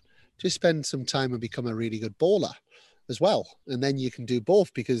batter, just spend some time and become a really good bowler as well. And then you can do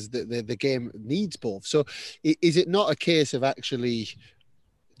both, because the game needs both. So is it not a case of actually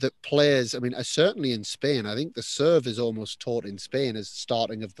that players, I mean, certainly in Spain, I think the serve is almost taught in Spain as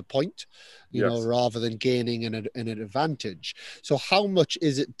starting of the point, you know, rather than gaining an advantage. So how much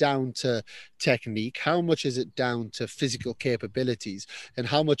is it down to technique? How much is it down to physical capabilities? And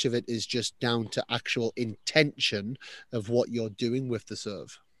how much of it is just down to actual intention of what you're doing with the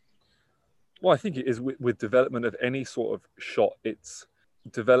serve? Well, I think it is with development of any sort of shot, it's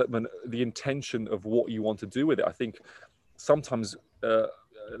development, the intention of what you want to do with it. I think sometimes,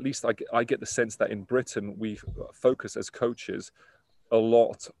 at least I get the sense that in Britain, we focus as coaches a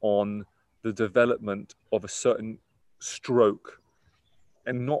lot on the development of a certain stroke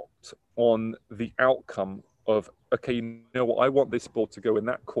and not on the outcome of, okay, you know what, I want this ball to go in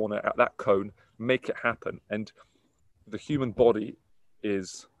that corner at that cone, make it happen. And the human body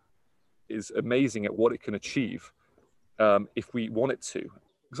is amazing at what it can achieve if we want it to.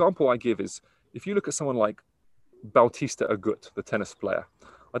 Example I give is, if you look at someone like Bautista Agut, the tennis player,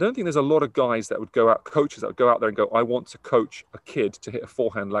 I don't think there's a lot of guys that would go out, coaches that would go out there and go, I want to coach a kid to hit a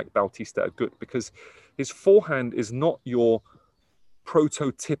forehand like Bautista Agut, because his forehand is not your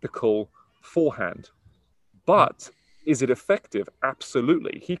prototypical forehand. But is it effective?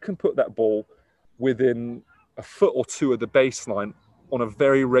 Absolutely. He can put that ball within a foot or two of the baseline on a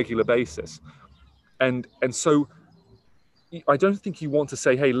very regular basis. And so I don't think you want to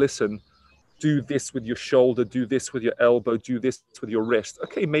say, hey, listen, do this with your shoulder, do this with your elbow, do this with your wrist.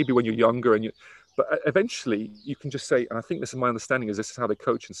 Okay, maybe when you're younger, but eventually you can just say, and I think this is my understanding, is this is how they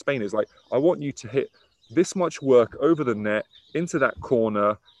coach in Spain, is like, I want you to hit this much work over the net, into that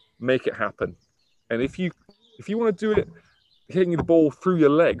corner, make it happen. And if you want to do it hitting the ball through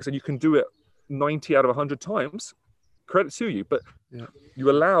your legs, and you can do it 90 out of 100 times, credit to you. But you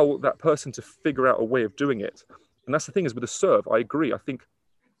allow that person to figure out a way of doing it. And that's the thing, is with the serve, I agree. I think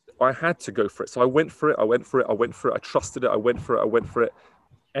I had to go for it. So I went for it. I trusted it. I went for it.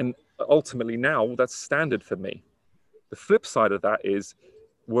 And ultimately now that's standard for me. The flip side of that is,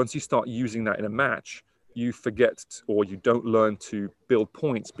 once you start using that in a match, you forget, or you don't learn to build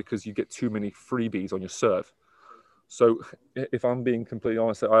points, because you get too many freebies on your serve. So if I'm being completely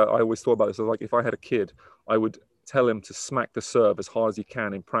honest, I always thought about this. I was like, if I had a kid, I would tell him to smack the serve as hard as he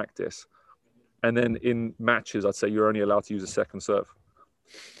can in practice. And then in matches, I'd say you're only allowed to use a second serve.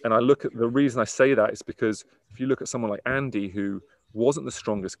 And I look at the reason I say that is because if you look at someone like Andy, who wasn't the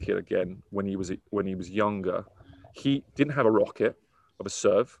strongest kid again when he was younger, he didn't have a rocket of a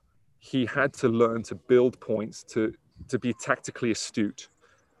serve. He had to learn to build points, to be tactically astute.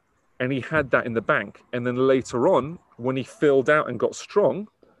 And he had that in the bank. And then later on, when he filled out and got strong,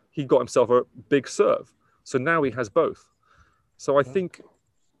 he got himself a big serve. So now he has both. So I think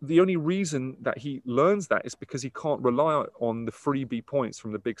the only reason that he learns that is because he can't rely on the freebie points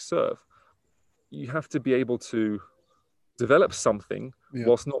from the big serve. You have to be able to develop something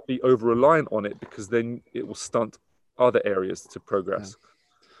whilst not be over-reliant on it, because then it will stunt other areas to progress.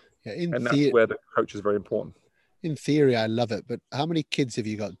 And that's where the coach is very important. In theory, I love it. But how many kids have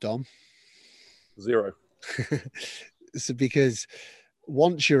you got, Dom? 0. So because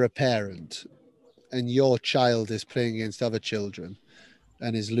once you're a parent and your child is playing against other children,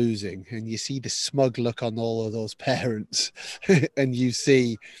 and is losing, and you see the smug look on all of those parents, and you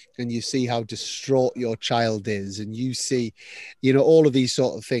see how distraught your child is, and you see, all of these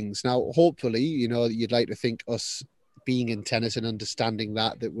sort of things. Now, hopefully, you'd like to think us being in tennis and understanding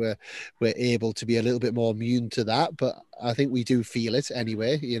that we're able to be a little bit more immune to that, but I think we do feel it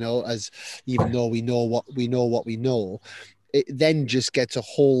anyway, as even though we know what we know, it then just gets a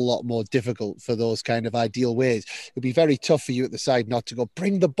whole lot more difficult for those kind of ideal ways. It'd be very tough for you at the side not to go,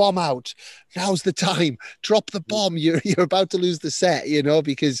 bring the bomb out. Now's the time. Drop the bomb. You're about to lose the set,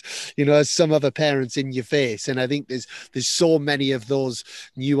 because, as some other parents in your face. And I think there's so many of those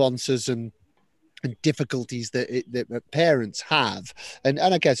nuances and difficulties that parents have, and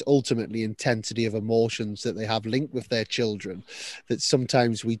I guess ultimately intensity of emotions that they have linked with their children, that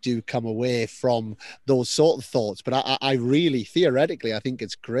sometimes we do come away from those sort of thoughts. But I really, theoretically, I think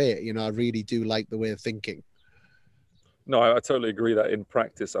it's great. I really do like the way of thinking. No, I totally agree that in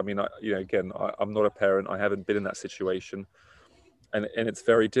practice, I mean, I'm not a parent. I haven't been in that situation, and it's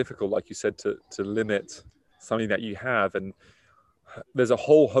very difficult, like you said, to limit something that you have. And there's a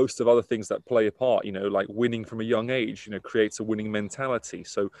whole host of other things that play a part, like winning from a young age, creates a winning mentality.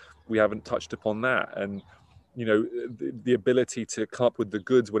 So we haven't touched upon that. And, the ability to come up with the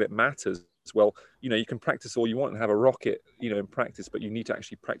goods when it matters. Well, you can practice all you want and have a rocket, in practice, but you need to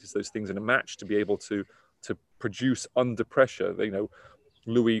actually practice those things in a match to be able to produce under pressure.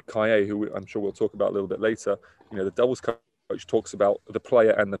 Louis Caillet, who I'm sure we'll talk about a little bit later, the doubles coach talks about the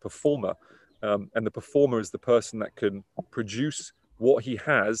player and the performer. And the performer is the person that can produce what he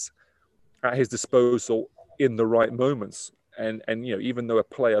has at his disposal in the right moments. And even though a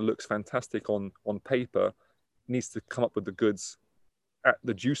player looks fantastic on paper, needs to come up with the goods at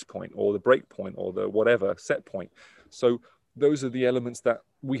the juice point or the break point or the whatever set point. So those are the elements that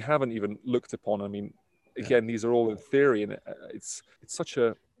we haven't even looked upon. I mean, again, these are all in theory, and it's such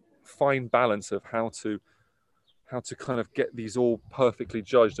a fine balance of how to kind of get these all perfectly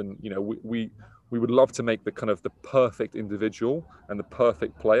judged. And we would love to make the kind of the perfect individual and the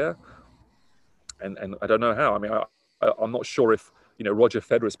perfect player, and I don't know how. I mean, I'm not sure if Roger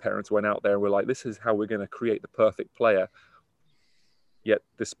Federer's parents went out there and were like, this is how we're going to create the perfect player, yet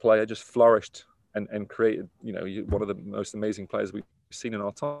this player just flourished and created one of the most amazing players we've seen in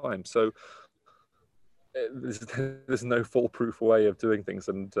our time. So there's no foolproof way of doing things.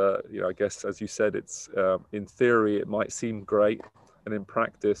 And I guess, as you said, it's in theory it might seem great, and in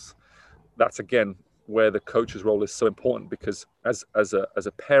practice, that's again where the coach's role is so important. Because as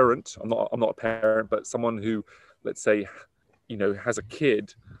a parent, I'm not a parent, but someone who, let's say, has a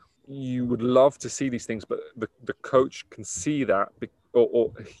kid, you would love to see these things, but the coach can see that,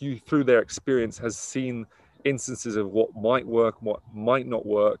 or through their experience has seen instances of what might work, what might not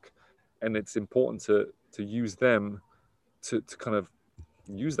work, and it's important to use them to kind of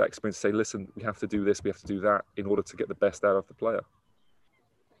use that experience to say, listen, we have to do this, we have to do that in order to get the best out of the player.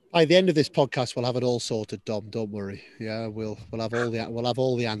 By the end of this podcast, we'll have it all sorted, Dom. Don't worry. Yeah, we'll have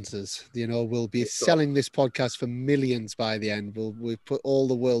all the answers. We'll be selling this podcast for millions by the end. We've put all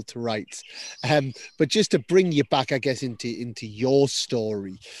the world to rights. But just to bring you back, I guess, into your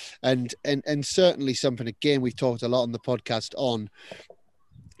story, and certainly something again we've talked a lot on the podcast on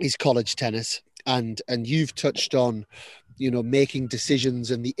is college tennis, and you've touched on making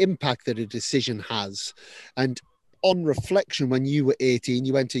decisions and the impact that a decision has. And on reflection, when you were 18,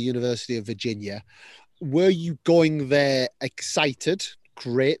 you went to University of Virginia. Were you going there excited?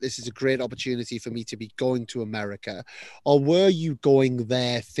 Great, this is a great opportunity for me to be going to America. Or were you going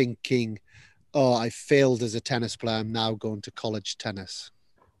there thinking, oh, I failed as a tennis player, I'm now going to college tennis?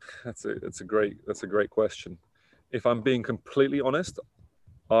 That's a great question. If I'm being completely honest,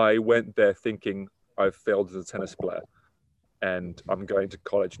 I went there thinking I've failed as a tennis player, and I'm going to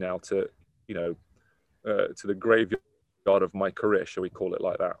college now to to the graveyard of my career, shall we call it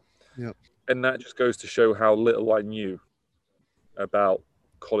like that? Yeah. And that just goes to show how little I knew about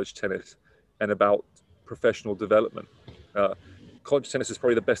college tennis and about professional development. College tennis is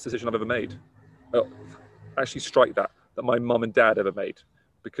probably the best decision I've ever made. Actually, strike that my mum and dad ever made,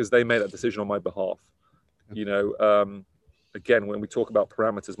 because they made that decision on my behalf. Again, when we talk about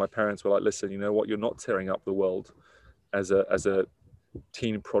parameters, my parents were like, listen, you know what, you're not tearing up the world as a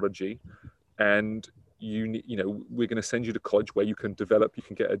teen prodigy, and we're going to send you to college where you can develop, you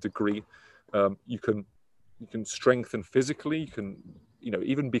can get a degree, you can strengthen physically, you can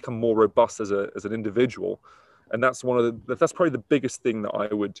even become more robust as an individual. And that's that's probably the biggest thing that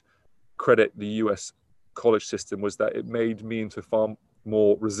I would credit the US college system, was that it made me into a far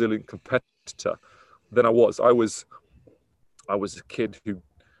more resilient competitor than I was. I was a kid who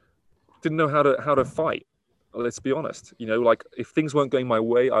didn't know how to fight. let's be honest, like if things weren't going my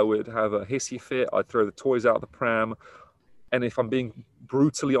way, I would have a hissy fit. I'd throw the toys out of the pram. And if I'm being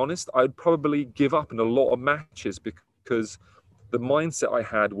brutally honest, I'd probably give up in a lot of matches because the mindset I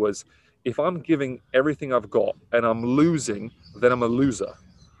had was, if I'm giving everything I've got and I'm losing, then I'm a loser.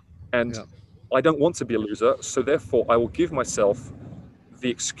 And Yeah. I don't want to be a loser. So therefore, I will give myself the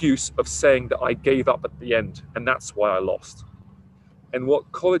excuse of saying that I gave up at the end. And that's why I lost. And what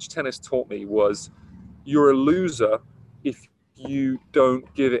college tennis taught me was, you're a loser if you don't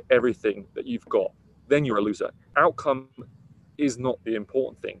give it everything that you've got. Then you're a loser. Outcome is not the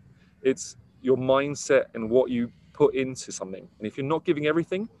important thing. It's your mindset and what you put into something. And if you're not giving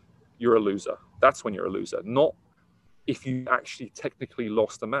everything, you're a loser. That's when you're a loser, not if you actually technically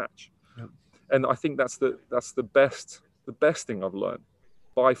lost a match. Yeah. And I think that's the best thing I've learned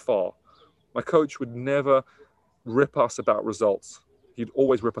by far. My coach would never rip us about results. He'd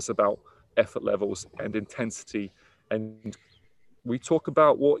always rip us about effort levels and intensity. And we talk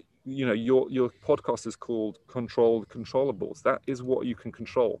about what, your podcast is called Control the Controllables. That is what you can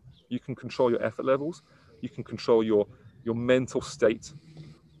control. You can control your effort levels. You can control your mental state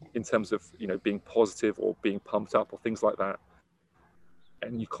in terms of, being positive or being pumped up or things like that.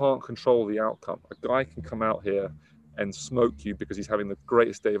 And you can't control the outcome. A guy can come out here and smoke you because he's having the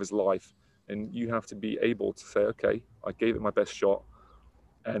greatest day of his life, and you have to be able to say, okay, I gave it my best shot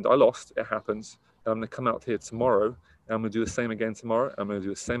and I lost. It happens. And I'm going to come out here tomorrow and I'm going to do the same again tomorrow. I'm going to do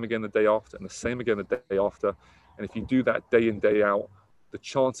the same again the day after and the same again the day after. And if you do that day in, day out, the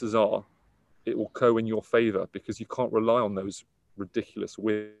chances are it will go in your favor, because you can't rely on those ridiculous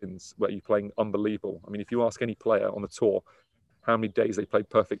wins where you're playing unbelievable. I mean, if you ask any player on the tour how many days they played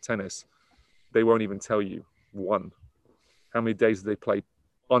perfect tennis, they won't even tell you one. How many days did they play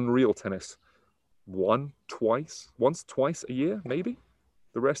unreal tennis? Once, twice a year, maybe.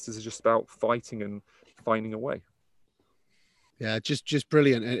 The rest is just about fighting and finding a way. Yeah, just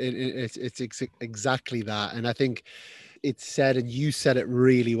brilliant. It's exactly that, and I think it's said, and you said it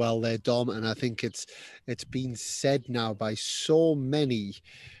really well there, Dom. And I think it's been said now by so many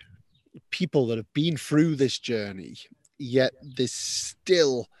people that have been through this journey. Yet there's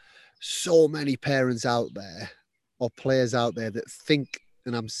still so many parents out there or players out there that think,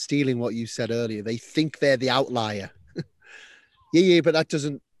 and I'm stealing what you said earlier, they think they're the outlier. Yeah, but that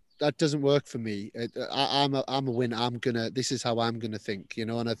doesn't work for me. I'm a winner. This is how I'm gonna think,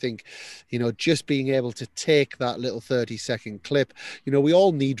 and I think, just being able to take that little 30-second clip, we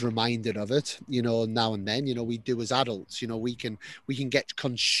all need reminded of it, now and then, we do as adults, we can get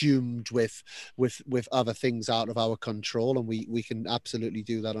consumed with other things out of our control, and we can absolutely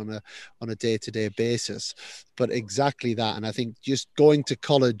do that on a day-to-day basis. But exactly that. And I think just going to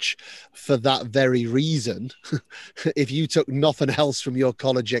college for that very reason, if you took nothing else from your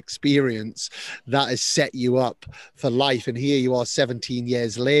college experience, that has set you up for life. And here you are 17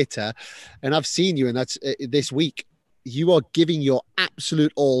 years later, and I've seen you, and that's this week. You are giving your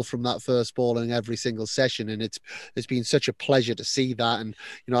absolute all from that first ball in every single session, and it's been such a pleasure to see that. And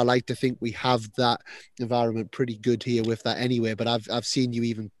I like to think we have that environment pretty good here with that anyway. But I've seen you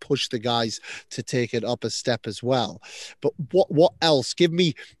even push the guys to take it up a step as well. But what else? Give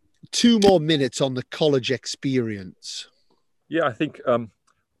me 2 more minutes on the college experience. Yeah, I think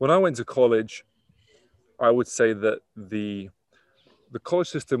when I went to college, I would say that the college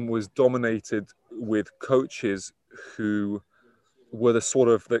system was dominated with coaches who were the sort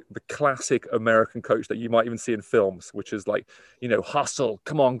of the classic American coach that you might even see in films, which is like, hustle,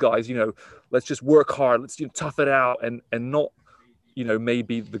 come on guys, let's just work hard, let's tough it out, and not,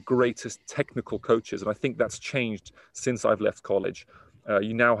 maybe the greatest technical coaches. And I think that's changed since I've left college.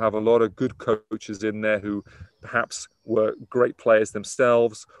 You now have a lot of good coaches in there who perhaps were great players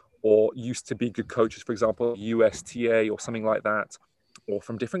themselves, or used to be good coaches, for example, USTA or something like that, or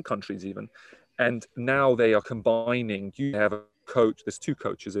from different countries even. And now they are combining. You have a coach. There's two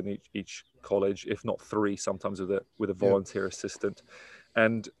coaches in each college, if not three, sometimes with a volunteer assistant,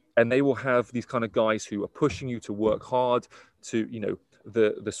 and they will have these kind of guys who are pushing you to work hard, to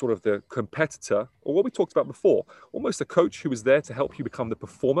the sort of the competitor, or what we talked about before, almost a coach who is there to help you become the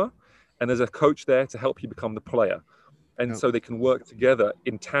performer, and there's a coach there to help you become the player, and so they can work together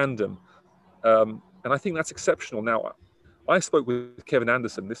in tandem. And I think that's exceptional. Now, I spoke with Kevin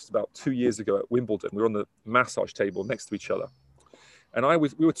Anderson. This is about 2 years ago at Wimbledon. We were on the massage table next to each other, and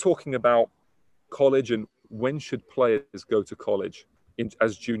we were talking about college and when should players go to college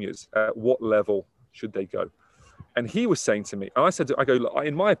as juniors. At what level should they go? And he was saying to me, and I go, look,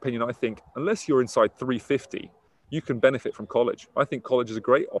 in my opinion, I think unless you're inside 350, you can benefit from college. I think college is a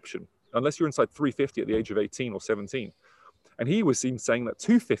great option, unless you're inside 350 at the age of 18 or 17. And he was even saying that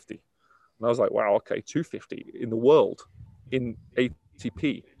 250 And I was like, wow, okay, 250 in the world in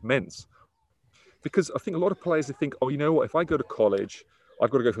ATP men's. Because I think a lot of players, they think, oh, you know what, if I go to college, I've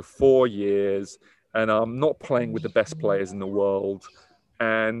got to go for 4 years and I'm not playing with the best players in the world.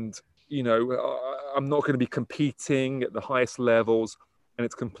 And, you know, I'm not going to be competing at the highest levels. And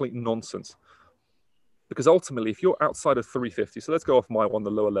it's complete nonsense. Because ultimately, if you're outside of 350, so let's go off my one,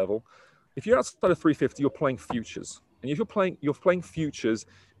 the lower level. If you're outside of 350, you're playing futures. And if you're playing futures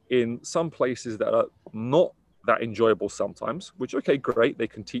in some places that are not that enjoyable sometimes, which, okay, great. They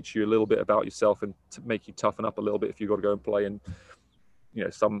can teach you a little bit about yourself and to make you toughen up a little bit if you've got to go and play in, you know,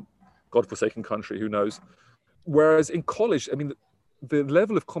 some godforsaken country, who knows. Whereas in college, I mean, the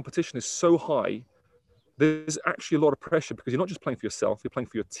level of competition is so high, there's actually a lot of pressure because you're not just playing for yourself, you're playing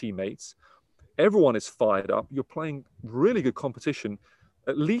for your teammates. Everyone is fired up. You're playing really good competition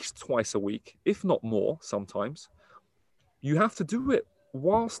at least twice a week, if not more sometimes. You have to do it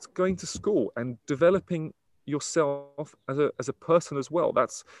whilst going to school and developing yourself as a person as well.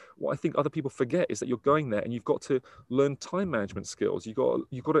 That's what I think other people forget, is that you're going there and you've got to learn time management skills. You've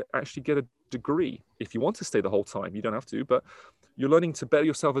got to actually get a degree if you want to stay the whole time. You don't have to, but you're learning to better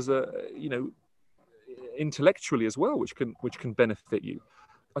yourself as a, you know, intellectually as well, which can benefit you.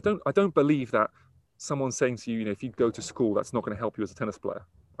 I don't believe that someone saying to you, you know, if you go to school, that's not going to help you as a tennis player.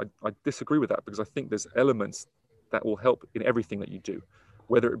 I disagree with that, because I think there's elements that will help in everything that you do,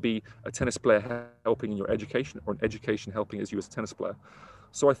 whether it be a tennis player helping in your education or an education helping as you as a tennis player.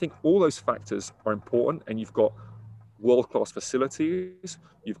 So I think all those factors are important, and you've got world-class facilities,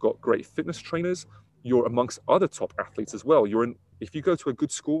 you've got great fitness trainers, you're amongst other top athletes as well. If you go to a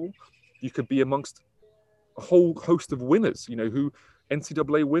good school, you could be amongst a whole host of winners, you know, who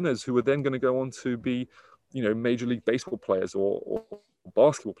NCAA winners who are then going to go on to be, you know, Major League Baseball players or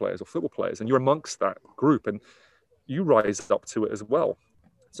basketball players or football players. And you're amongst that group and you rise up to it as well.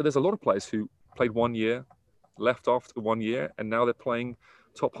 So there's a lot of players who played 1 year, left after 1 year, and now they're playing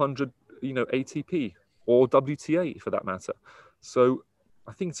top 100, you know, ATP or WTA for that matter. So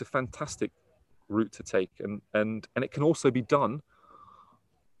I think it's a fantastic route to take, and it can also be done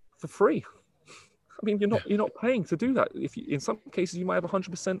for free. I mean, you're not paying to do that. In some cases, you might have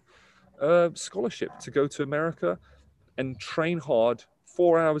 100% scholarship to go to America and train hard,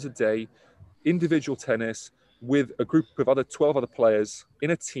 4 hours a day, individual tennis with a group of 12 other players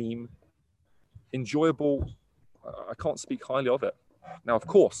in a team, enjoyable. I can't speak highly of it. Now, of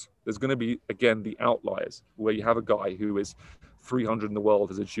course, there's going to be, again, the outliers where you have a guy who is 300 in the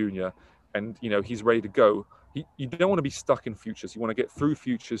world as a junior and, you know, he's ready to go. You don't want to be stuck in futures. You want to get through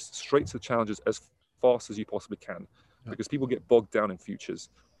futures straight to the challenges as fast as you possibly can, because people get bogged down in futures.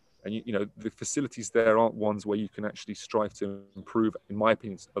 And, you know, the facilities there aren't ones where you can actually strive to improve, in my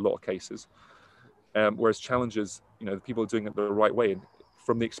opinion, a lot of cases. Whereas challenges, you know, the people are doing it the right way. And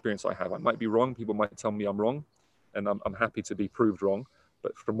from the experience I have, I might be wrong. People might tell me I'm wrong, and I'm happy to be proved wrong.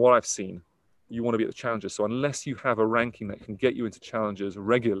 But from what I've seen, you want to be at the challenges. So unless you have a ranking that can get you into challenges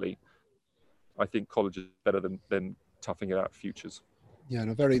regularly, I think college is better than toughing it out futures. Yeah,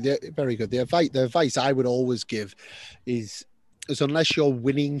 no, very good. The advice I would always give is unless you're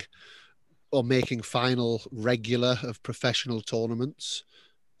winning or making final regular of professional tournaments,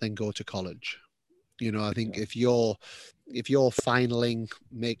 then go to college. You know, I think if you're finaling,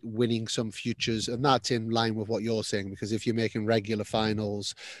 winning some futures, and that's in line with what you're saying, because if you're making regular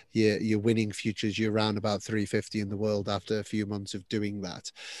finals, you're winning futures, you're around about 350 in the world after a few months of doing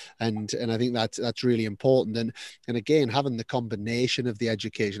that, and I think that's really important. And again, having the combination of the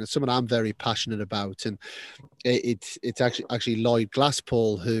education, it's something I'm very passionate about, and it's actually Lloyd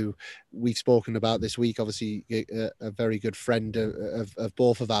Glasspool, who we've spoken about this week, obviously a very good friend of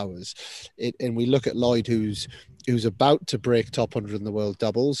both of ours. And we look at Lloyd, who's about to break top 100 in the world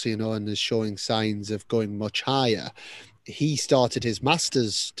doubles, you know, and is showing signs of going much higher. He started his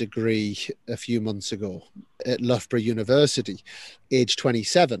master's degree a few months ago at Loughborough University, age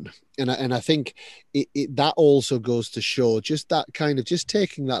 27. And I think that also goes to show just that kind of just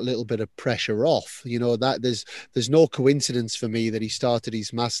taking that little bit of pressure off, you know, that there's no coincidence for me that he started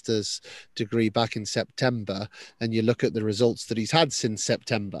his master's degree back in September, and you look at the results that he's had since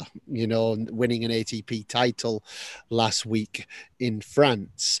September, you know, winning an ATP title last week in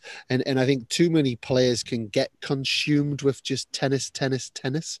France. And I think too many players can get consumed with just tennis,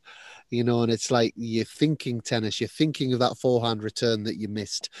 you know, and it's like you're thinking tennis, you're thinking of that forehand return that you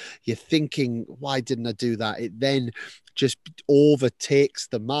missed, you're thinking, why didn't I do that? It then just overtakes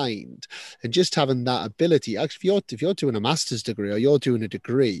the mind. And just having that ability, actually, if you're doing a master's degree or you're doing a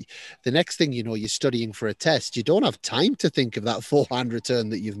degree, the next thing you know, you're studying for a test. You don't have time to think of that forehand return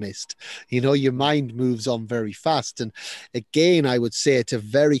that you've missed. Your mind moves on very fast. And again, I would say it's a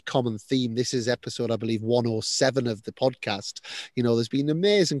very common theme. This is episode, I believe, 107 of the podcast. There's been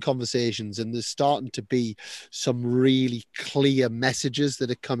amazing conversations, and there's starting to be some really clear messages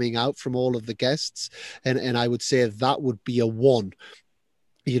that are coming out from all of the guests. And I would say that would be a one.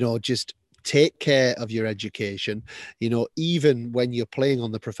 Just take care of your education. Even when you're playing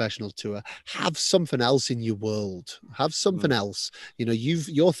on the professional tour, have something else in your world. Have something else.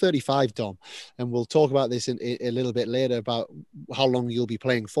 You're 35, Dom, and we'll talk about this in a little bit later about how long you'll be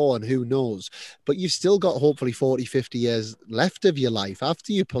playing for, and who knows. But you've still got hopefully 40, 50 years left of your life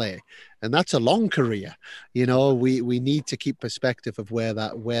after you play. And that's a long career. We need to keep perspective of where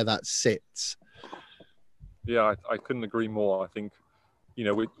that sits. Yeah, I couldn't agree more. I think,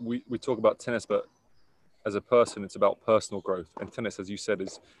 we talk about tennis, but as a person, it's about personal growth. And tennis, as you said,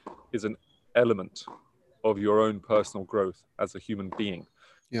 is an element of your own personal growth as a human being.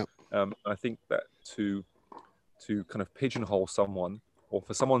 Yeah. I think that to kind of pigeonhole someone, or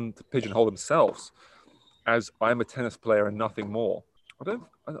for someone to pigeonhole themselves as I'm a tennis player and nothing more, I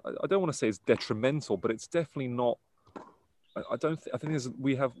don't want to say it's detrimental, but it's definitely not. I think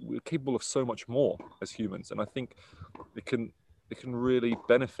we're capable of so much more as humans, and I think it can really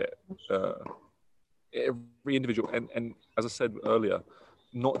benefit every individual. And as I said earlier,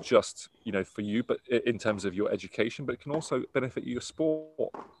 not just for you, but in terms of your education, but it can also benefit your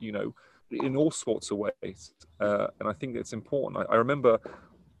sport. In all sorts of ways. And I think it's important. I remember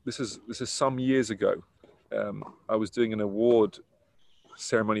this is some years ago. I was doing an award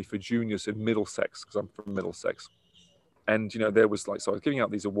ceremony for juniors in Middlesex, because I'm from Middlesex. And there was so I was giving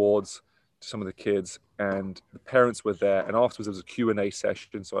out these awards to some of the kids, and the parents were there. And afterwards there was a Q&A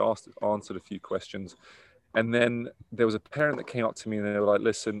session, so I answered a few questions. And then there was a parent that came up to me, and they were like,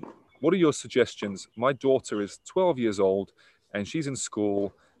 "Listen, what are your suggestions? My daughter is 12 years old, and she's in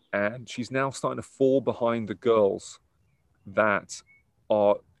school, and she's now starting to fall behind the girls that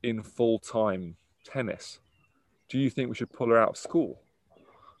are in full-time tennis. Do you think we should pull her out of school?"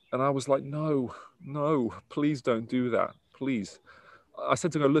 And I was like, no, please don't do that. Please. I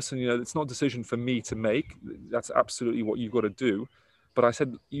said to her, "Listen, it's not a decision for me to make. That's absolutely what you've got to do. But I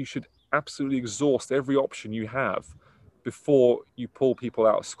said, you should absolutely exhaust every option you have before you pull people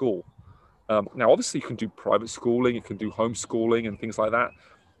out of school. Now, obviously, you can do private schooling, you can do homeschooling and things like that.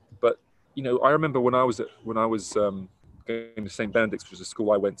 But, I remember when I was going to St. Benedict's, which is a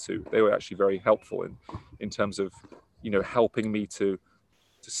school I went to, they were actually very helpful in terms of, helping me to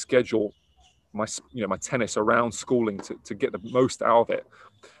schedule my tennis around schooling to get the most out of it.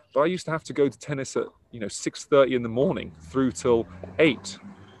 But I used to have to go to tennis at 6:30 in the morning through till 8,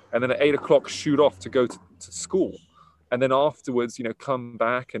 and then at 8 o'clock shoot off to go to school, and then afterwards come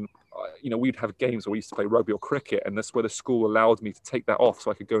back, and we'd have games where we used to play rugby or cricket, and that's where the school allowed me to take that off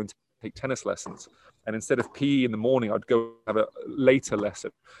so I could go and take tennis lessons. And instead of PE in the morning, I'd go have a later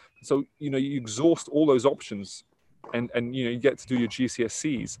lesson. So you exhaust all those options, and you get to do your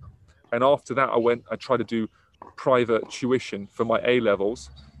GCSEs. And after that, I tried to do private tuition for my A levels,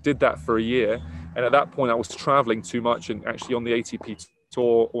 did that for a year. And at that point I was traveling too much and actually on the ATP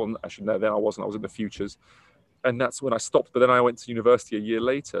tour, or actually no, then I wasn't, I was in the futures. And that's when I stopped. But then I went to university a year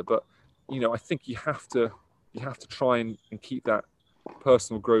later. But, I think you have to try and keep that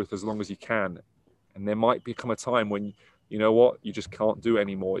personal growth as long as you can. And there might become a time when, you just can't do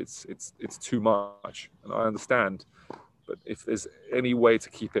anymore. It's too much. And I understand. But if there's any way to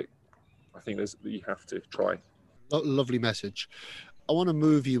keep it, I think you have to try. Lovely message. I want to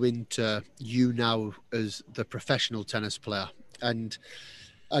move you into you now as the professional tennis player. And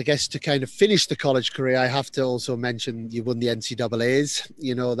I guess to kind of finish the college career, I have to also mention you won the NCAAs.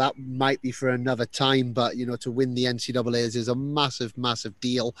 That might be for another time, but, to win the NCAAs is a massive, massive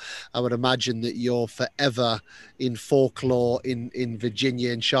deal. I would imagine that you're forever in folklore in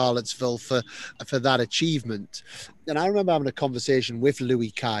Virginia, in Charlottesville for that achievement. And I remember having a conversation with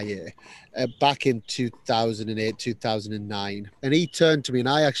Louis Caillé back in 2008, 2009. And he turned to me and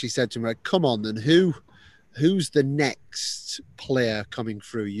I actually said to him, right, come on then, who's the next player coming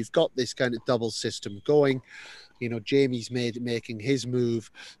through? You've got this kind of double system going. Jamie's making his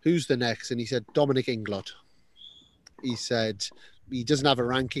move. Who's the next? And he said, Dominic Inglot. He said, he doesn't have a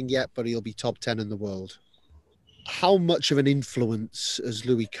ranking yet, but he'll be top 10 in the world. How much of an influence has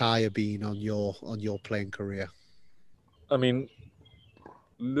Louis Caillé been on your playing career? I mean,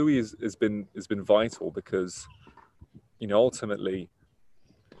 Louis has been vital because, ultimately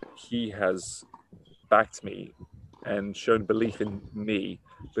he has backed me and shown belief in me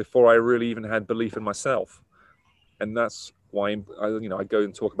before I really even had belief in myself. And that's why I go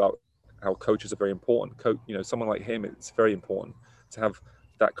and talk about how coaches are very important. Someone like him, it's very important to have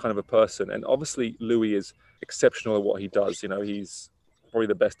that kind of a person. And obviously, Louis is exceptional at what he does. He's probably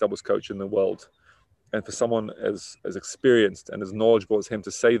the best doubles coach in the world. And for someone as experienced and as knowledgeable as him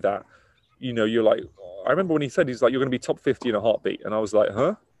to say that, you're like, I remember when he said, he's like, you're going to be top 50 in a heartbeat. And I was like,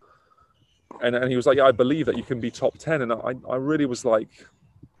 huh? And he was like, yeah, I believe that you can be top 10. And I really was like,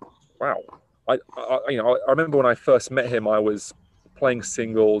 wow. I remember when I first met him, I was playing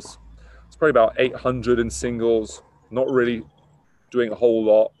singles. It's probably about 800 in singles, not really doing a whole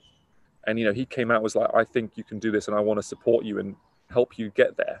lot. And, he came out, was like, I think you can do this and I want to support you and help you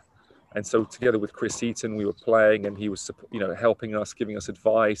get there. And so together with Chris Eaton, we were playing, and he was, helping us, giving us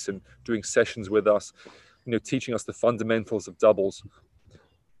advice and doing sessions with us, teaching us the fundamentals of doubles.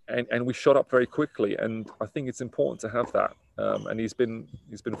 And we shot up very quickly. And I think it's important to have that. And he's been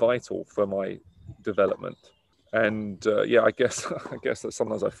vital for my development. And I guess that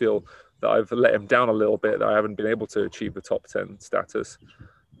sometimes I feel that I've let him down a little bit, that I haven't been able to achieve the top 10 status.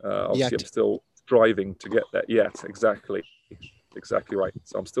 Obviously, I'm still striving to get there. Yet, exactly right.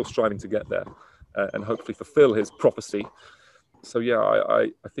 So I'm still striving to get there, and hopefully fulfill his prophecy. So I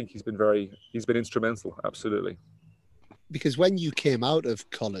think he's been instrumental, absolutely. Because when you came out of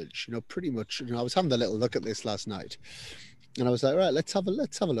college, pretty much, I was having a little look at this last night, and I was like, right, let's have a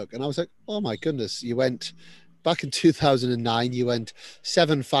look. And I was like, oh my goodness, you went back in 2009, you went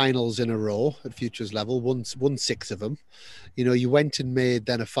 7 finals in a row at futures level, won 6 of them. You went and made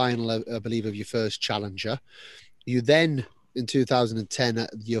then a final, I believe, of your first challenger. You then, in 2010, at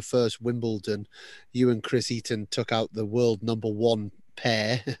your first Wimbledon, you and Chris Eaton took out the world #1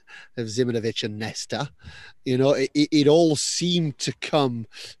 pair of Zimanovic and Nesta. It all seemed to come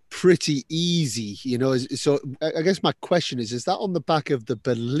pretty easy, so I guess my question is that on the back of the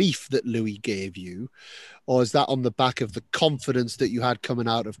belief that Louis gave you, or is that on the back of the confidence that you had coming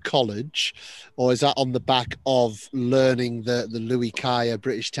out of college, or is that on the back of learning the Louis Kaya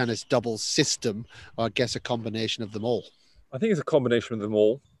British tennis doubles system, or I guess a combination of them all? I think it's a combination of them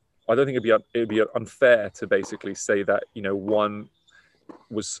all. I don't think it'd be unfair to basically say that one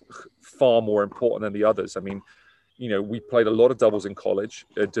was far more important than the others. I mean, we played a lot of doubles in college,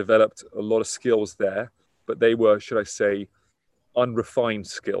 developed a lot of skills there, but they were, should I say, unrefined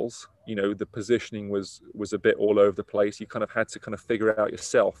skills. The positioning was a bit all over the place. You kind of had to kind of figure it out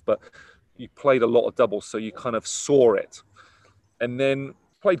yourself, but you played a lot of doubles, so you kind of saw it. And then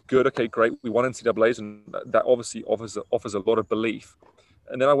played good. Okay, great. We won NCAAs, and that obviously offers a lot of belief.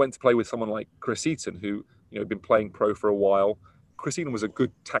 And then I went to play with someone like Chris Eaton, who had been playing pro for a while. Chris Eaton was a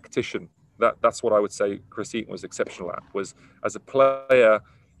good tactician. That's what I would say Chris Eaton was exceptional at. Was as a player,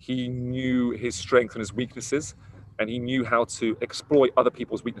 he knew his strengths and his weaknesses, and he knew how to exploit other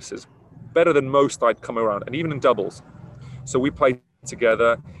people's weaknesses better than most I'd come around, and even in doubles. So we played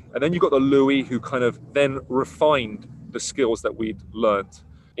together, and then you got the Louis, who kind of then refined the skills that we'd learned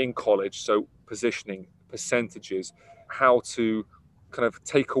in college. So positioning, percentages, how to kind of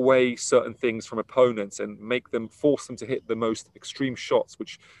take away certain things from opponents and force them to hit the most extreme shots,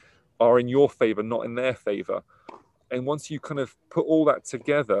 which are in your favor, not in their favor. And once you kind of put all that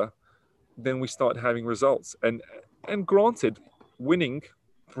together, then we start having results. And granted, winning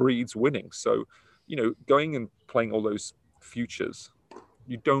breeds winning. So, going and playing all those futures,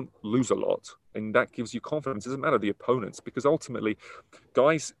 you don't lose a lot. And that gives you confidence. It doesn't matter the opponents, because ultimately,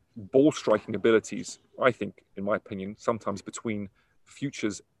 guys' ball striking abilities, I think, in my opinion, sometimes between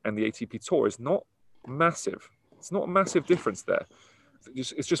futures and the ATP Tour is not massive. It's not a massive difference there.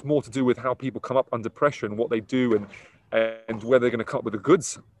 It's just more to do with how people come up under pressure and what they do, and where they're going to come up with the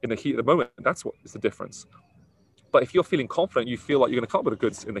goods in the heat of the moment. That's what is the difference. But if you're feeling confident, you feel like you're going to come up with the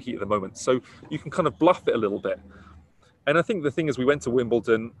goods in the heat of the moment. So you can kind of bluff it a little bit. And I think the thing is, we went to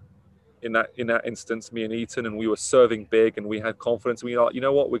Wimbledon in that instance, me and Eaton, and we were serving big, and we had confidence. And we were like, you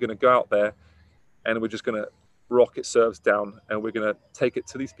know what, we're going to go out there and we're just going to rocket serves down, and we're going to take it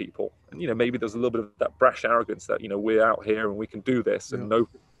to these people. And maybe there's a little bit of that brash arrogance that we're out here and we can do this, and no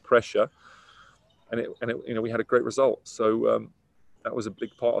pressure. And it we had a great result. So that was a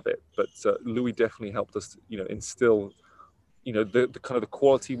big part of it. But Louis definitely helped us, instill, the kind of the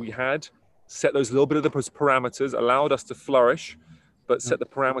quality we had, set those little bit of the parameters, allowed us to flourish, but set the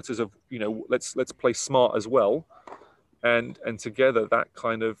parameters of, let's play smart as well. And together that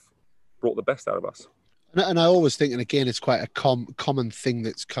kind of brought the best out of us. And I always think, and again, it's quite a common thing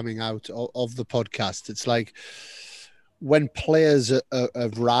that's coming out of the podcast. It's like, when players are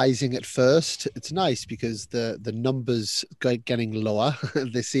rising at first, it's nice because the numbers getting lower.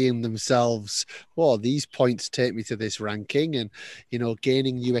 They're seeing themselves, oh, these points take me to this ranking, and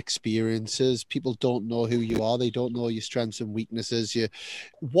gaining new experiences. People don't know who you are; they don't know your strengths and weaknesses.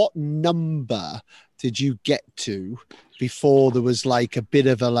 What number did you get to before there was like a bit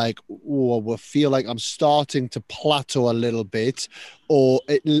of a like, oh, I feel like I'm starting to plateau a little bit, or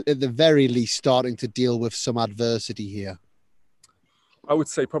at the very least starting to deal with some adversity here? I would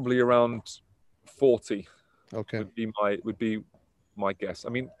say probably around 40 Okay. would be my guess. I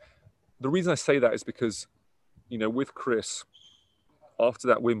mean, the reason I say that is because, with Chris, after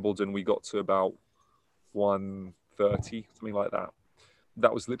that Wimbledon, we got to about 130, something like that.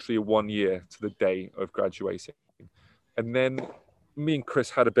 That was literally a 1 year to the day of graduating. And then me and Chris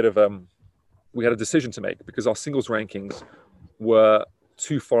had a bit of we had a decision to make because our singles rankings were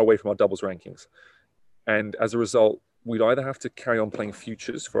too far away from our doubles rankings. And as a result, we'd either have to carry on playing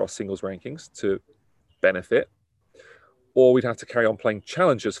futures for our singles rankings to benefit, or we'd have to carry on playing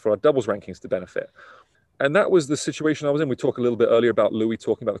challengers for our doubles rankings to benefit. And that was the situation I was in. We talked a little bit earlier about Louis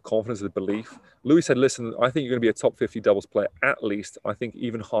talking about the confidence, the belief. Louis said, listen, I think you're going to be a top 50 doubles player at least. I think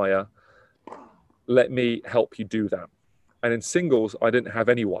even higher. Let me help you do that. And in singles, I didn't have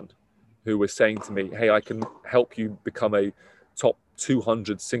anyone who was saying to me, hey, I can help you become a top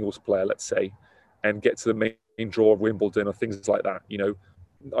 200 singles player, let's say, and get to the main draw of Wimbledon or things like that.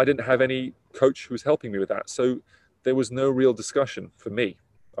 I didn't have any coach who was helping me with that. So there was no real discussion for me.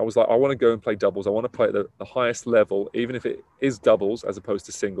 I was like, I want to go and play doubles. I want to play at the highest level, even if it is doubles as opposed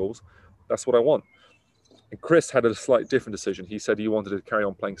to singles. That's what I want. And Chris had a slight different decision. He said he wanted to carry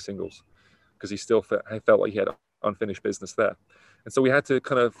on playing singles because he still felt like he had unfinished business there. And so we had to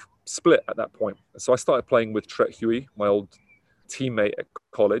kind of split at that point. So I started playing with Tret Huey, my old teammate at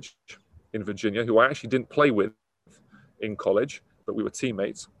college in Virginia, who I actually didn't play with in college, but we were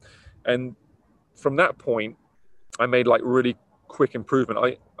teammates. And from that point, I made like really quick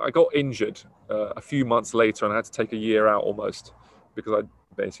improvement. I got injured a few months later and I had to take a year out almost because I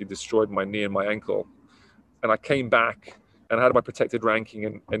basically destroyed my knee and my ankle. And I came back and I had my protected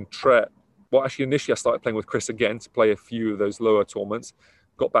ranking and Tret. Well, actually, initially I started playing with Chris again to play a few of those lower tournaments,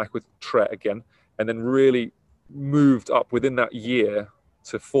 got back with Tret again, and then really moved up within that year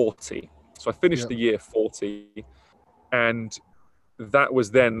to 40. So I finished Yeah. the year 40, and that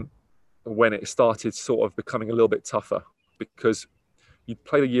was then when it started sort of becoming a little bit tougher because you'd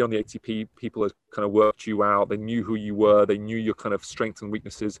played a year on the ATP, people had kind of worked you out, they knew who you were, they knew your kind of strengths and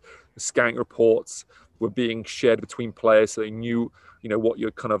weaknesses. The scouting reports were being shared between players, so they knew, what you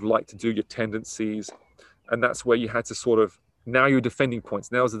kind of like to do, your tendencies. And that's where you had to sort of, now you're defending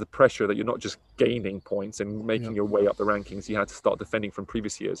points. Now is the pressure that you're not just gaining points and Yeah. making your way up the rankings. You had to start defending from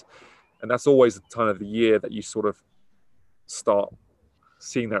previous years. And that's always the time of the year that you sort of start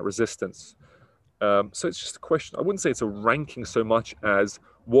seeing that resistance. So it's just a question. I wouldn't say it's a ranking so much as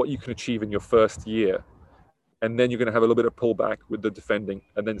what you can achieve in your first year. And then you're going to have a little bit of pullback with the defending.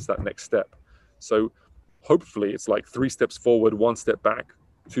 And then it's that next step. So hopefully it's like 3 steps forward, 1 step back,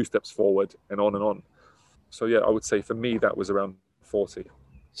 2 steps forward, and on and on. So yeah, I would say for me, that was around 40.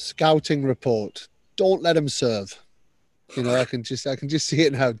 Scouting report. Don't let him serve. I can just see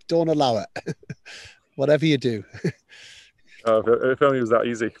it now. Don't allow it. Whatever you do. If only it was that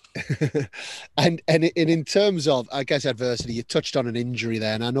easy. And in terms of, I guess, adversity, you touched on an injury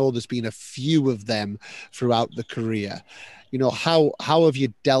there, and I know there's been a few of them throughout the career. How have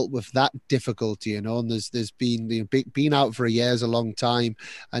you dealt with that difficulty? And there's been being out for a year is a long time.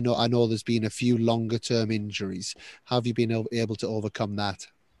 I know there's been a few longer term injuries. How have you been able to overcome that?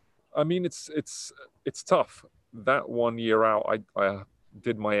 I mean, it's tough. That 1 year out, I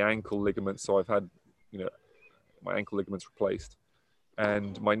did my ankle ligaments, so I've had, you know, my ankle ligaments replaced,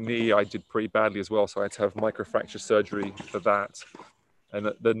 and my knee I did pretty badly as well, so I had to have microfracture surgery for that. And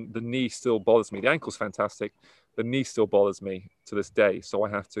the knee still bothers me. The ankle's fantastic. The knee still bothers me to this day. So I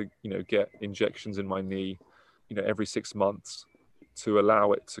have to, get injections in my knee, every 6 months to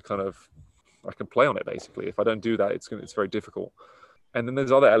allow it to kind of, I can play on it basically. If I don't do that, it's very difficult. And then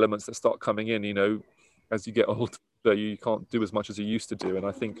there's other elements that start coming in, as you get older, you can't do as much as you used to do. And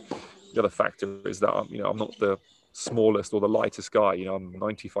I think the other factor is that, I'm not the smallest or the lightest guy. I'm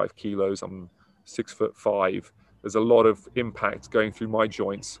 95 kilos. I'm 6'5". There's a lot of impact going through my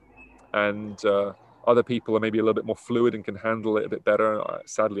joints, and other people are maybe a little bit more fluid and can handle it a bit better.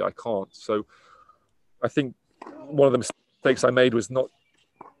 Sadly, I can't. So I think one of the mistakes I made was not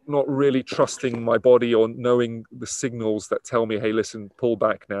really trusting my body or knowing the signals that tell me, hey, listen, pull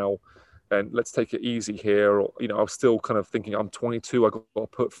back now and let's take it easy here. Or, I was still kind of thinking I'm 22, I got to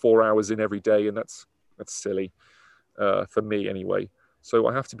put 4 hours in every day, and that's silly. for me anyway. So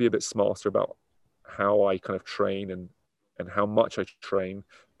I have to be a bit smarter about how I kind of train and how much I train,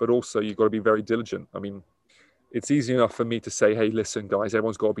 but also you've got to be very diligent. I mean, it's easy enough for me to say, hey, listen, guys,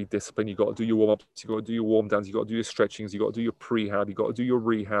 everyone's got to be disciplined. You've got to do your warm-ups, you've got to do your warm-downs, you've got to do your stretchings, you've got to do your prehab, you've got to do your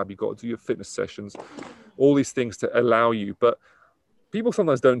rehab, you've got to do your fitness sessions, all these things to allow you. But people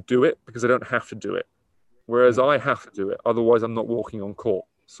sometimes don't do it because they don't have to do it, whereas I have to do it. Otherwise, I'm not walking on court.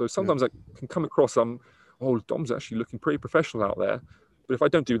 So sometimes I can come across, oh, Dom's actually looking pretty professional out there. But if I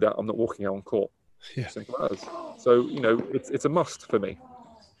don't do that, I'm not walking out on court. Yeah. Simple as. So, it's a must for me.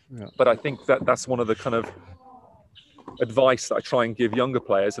 Yeah. But I think that's one of the kind of advice that I try and give younger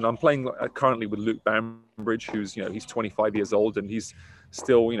players. And I'm playing currently with Luke Bambridge, who's, he's 25 years old and he's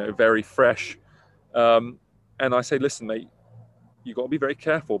still, very fresh. And I say, listen, mate, you've got to be very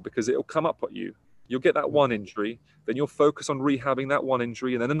careful because it'll come up at you. You'll get that one injury, then you'll focus on rehabbing that one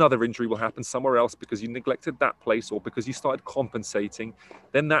injury, and then another injury will happen somewhere else because you neglected that place or because you started compensating.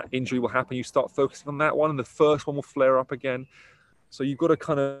 Then that injury will happen. You start focusing on that one, and the first one will flare up again. So you've got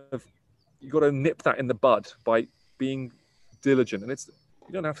to nip that in the bud by being diligent. And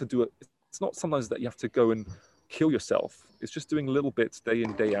you don't have to do it. It's not sometimes that you have to go and kill yourself. It's just doing little bits day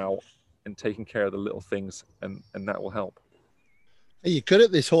in, day out and taking care of the little things, and that will help. You're good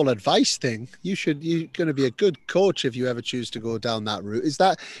at this whole advice thing. You're going to be a good coach if you ever choose to go down that route. Is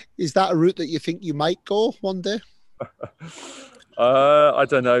that a route that you think you might go one day? I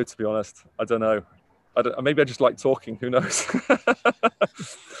don't know, to be honest. I don't know. Maybe I just like talking. Who knows?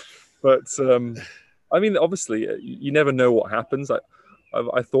 But I mean, obviously, you never know what happens.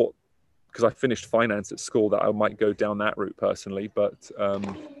 I thought, because I finished finance at school, that I might go down that route personally. But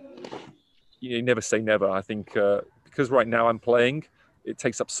you never say never. I think. Because right now I'm playing, it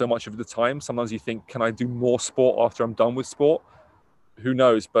takes up so much of the time. Sometimes you think, can I do more sport after I'm done with sport? Who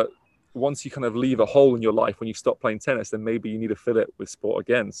knows? But once you kind of leave a hole in your life when you stop playing tennis, then maybe you need to fill it with sport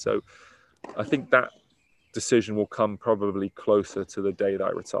again. So I think that decision will come probably closer to the day that I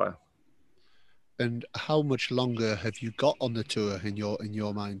retire. And how much longer have you got on the tour in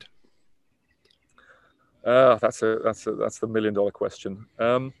your mind? That's the $1 million question.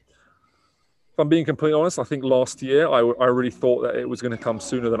 If I'm being completely honest, I think last year I really thought that it was going to come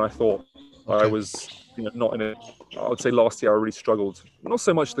sooner than I thought. Okay. I was, not in it. I would say last year I really struggled. Not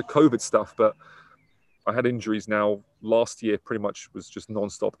so much the COVID stuff, but I had injuries now. Last year pretty much was just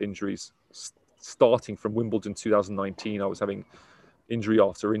non-stop injuries. Starting from Wimbledon 2019, I was having injury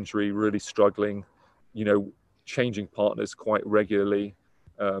after injury, really struggling, changing partners quite regularly.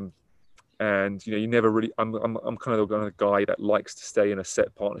 And you never really. I'm kind of a guy that likes to stay in a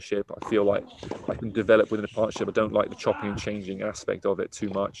set partnership. I feel like I can develop within a partnership. I don't like the chopping and changing aspect of it too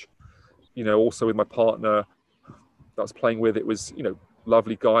much. Also with my partner that I was playing with, it was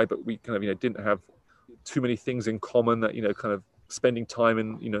lovely guy, but we kind of didn't have too many things in common. That kind of spending time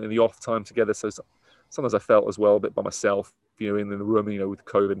in in the off time together. So sometimes I felt as well a bit by myself, in the room, with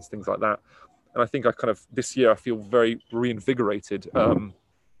COVID and things like that. And I think I kind of this year I feel very reinvigorated.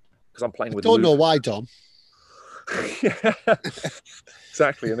 Because I'm playing with Luke. I don't know why, Dom. Yeah,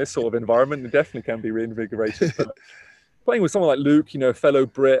 exactly. In this sort of environment, it definitely can be reinvigorated. But playing with someone like Luke, fellow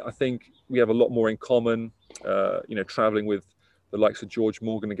Brit, I think we have a lot more in common. Traveling with the likes of George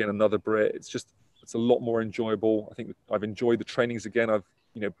Morgan, again, another Brit, it's a lot more enjoyable. I think I've enjoyed the trainings again. I've,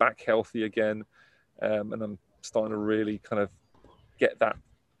 back healthy again. And I'm starting to really kind of get that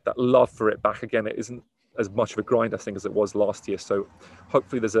love for it back again. It isn't as much of a grind, I think, as it was last year. So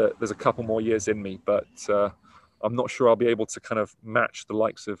hopefully there's a couple more years in me, but I'm not sure I'll be able to kind of match the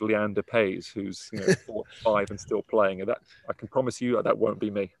likes of Leander Paes, who's 45 and still playing. And that I can promise you that won't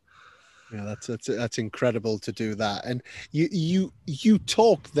be me. Yeah, that's incredible to do that. And you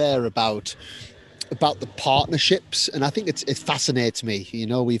talk there about the partnerships, and I think it fascinates me.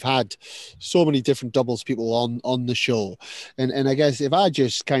 We've had so many different doubles people on the show, and I guess if I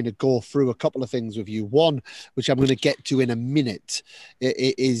just kind of go through a couple of things with you, one which I'm going to get to in a minute,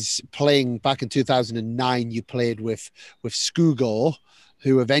 it is playing back in 2009. You played with Skugo,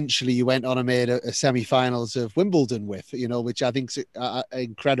 who eventually you went on and made a semi-finals of Wimbledon with, which I think is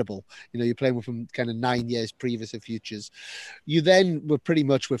incredible. You're playing with him kind of 9 years previous of futures. You then were pretty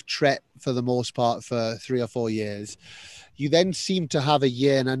much with Tret for the most part for 3 or 4 years. You then seemed to have a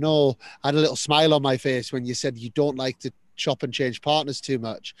year, and I know I had a little smile on my face when you said you don't like to chop and change partners too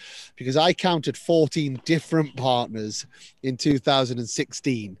much, because I counted 14 different partners in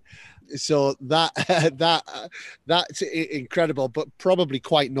 2016. So that's incredible, but probably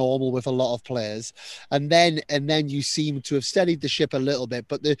quite normal with a lot of players. And then you seem to have steadied the ship a little bit,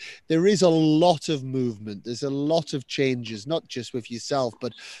 but there is a lot of movement. There's a lot of changes, not just with yourself,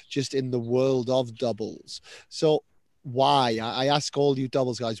 but just in the world of doubles. So Why? I ask all you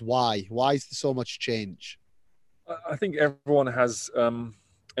doubles guys, why? Why is there so much change? I think everyone has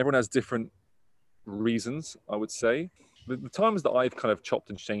different reasons. I would say the times that I've kind of chopped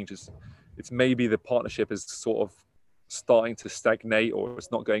and changed is it's maybe the partnership is sort of starting to stagnate or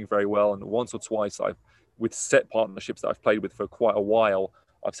it's not going very well. And once or twice I've with set partnerships that I've played with for quite a while,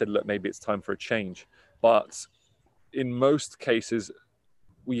 I've said, look, maybe it's time for a change. But in most cases,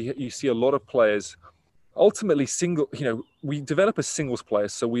 you see a lot of players ultimately single. We develop as singles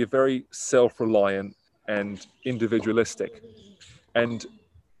players, so we are very self-reliant and individualistic. And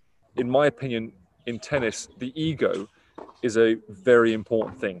in my opinion, in tennis, the ego is a very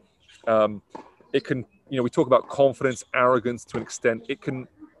important thing. Um, it can, we talk about confidence, arrogance to an extent. It can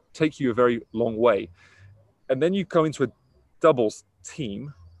take you a very long way. And then you go into a doubles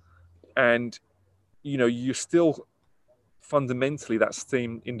team, and you're still fundamentally that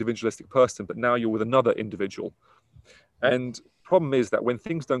same individualistic person, but now you're with another individual. And problem is that when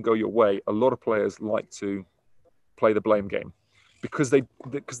things don't go your way, a lot of players like to play the blame game because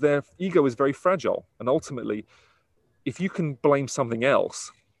their ego is very fragile. And ultimately, if you can blame something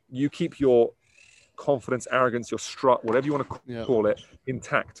else, you keep your confidence, arrogance, your strut, whatever you want to Yeah. call it,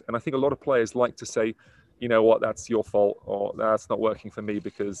 intact. And I think a lot of players like to say, you know what, that's your fault, or that's not working for me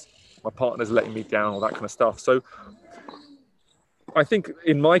because my partner's letting me down, or that kind of stuff. So I think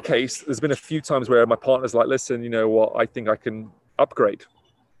in my case, there's been a few times where my partner's like, listen, you know what, I think I can upgrade.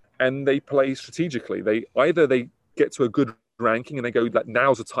 And they play strategically. They get to a good ranking and they go, that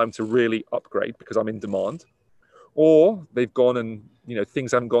now's the time to really upgrade because I'm in demand. Or they've gone and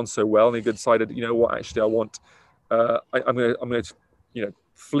things haven't gone so well, and they've decided, you know what, actually I want, I'm gonna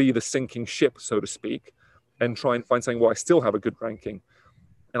flee the sinking ship, so to speak, and try and find something where I still have a good ranking.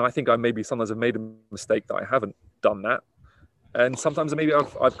 And I think I maybe sometimes I've made a mistake that I haven't done that, and sometimes maybe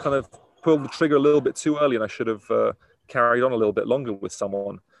I've kind of pulled the trigger a little bit too early, and I should have carried on a little bit longer with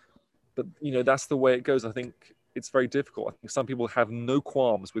someone. But that's the way it goes. I think it's very difficult. I think some people have no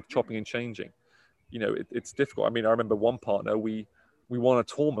qualms with chopping and changing. It's difficult. I mean, I remember one partner, we won a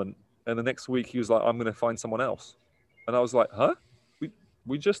tournament, and the next week he was like, I'm going to find someone else. And I was like, huh?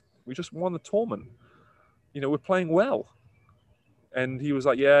 We just won the tournament. We're playing well. And he was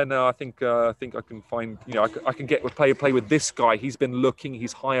like, yeah, no, I think I can find, I can get play with this guy. He's been looking,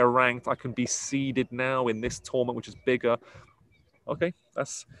 he's higher ranked. I can be seeded now in this tournament, which is bigger. Okay,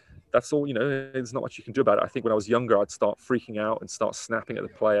 that's all. There's not much you can do about it. I think when I was younger, I'd start freaking out and start snapping at the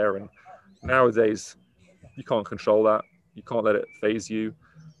player. And nowadays, you can't control that. You can't let it phase you.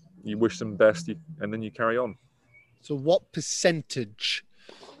 You wish them best, and then you carry on. So, what percentage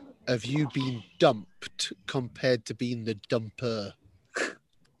of you being dumped compared to being the dumper?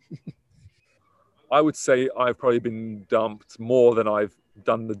 I would say I've probably been dumped more than I've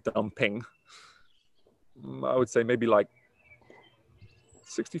done the dumping. I would say maybe like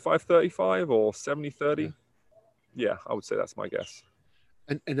 65-35 or 70-30. Yeah, I would say that's my guess.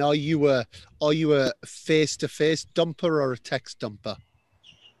 And are you a face to face dumper or a text dumper?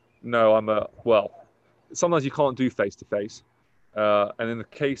 No, well, sometimes you can't do face to face. And in the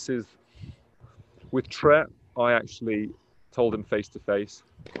cases with Tret, I actually told him face to face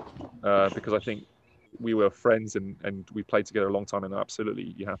because I think we were friends and we played together a long time, and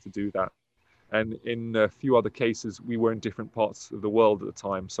absolutely you have to do that. And in a few other cases, we were in different parts of the world at the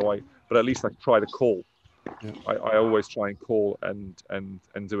time, but at least I try to call. Yeah. I always try and call and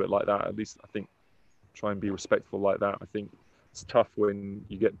do it like that. At least I think try and be respectful like that. I think it's tough when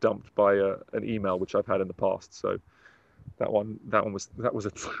you get dumped by an email, which I've had in the past. So that was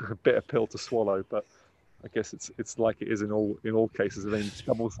a bitter pill to swallow, but I guess it's like it is in all cases. I mean,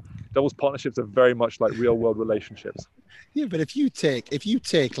 doubles partnerships are very much like real world relationships. Yeah, but if you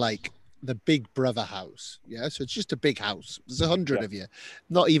take like the Big Brother house, yeah, so it's just a big house. There's 100 Yeah, of you,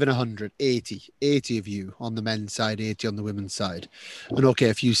 not even 100, 80 of you on the men's side, 80 on the women's side, and okay,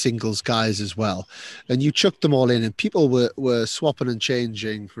 a few singles guys as well. And you chucked them all in, and people were swapping and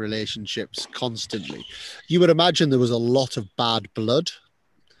changing relationships constantly. You would imagine there was a lot of bad blood.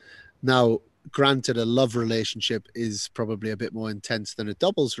 Now, granted, a love relationship is probably a bit more intense than a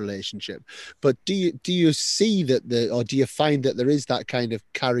doubles relationship, but do you see that or do you find that there is that kind of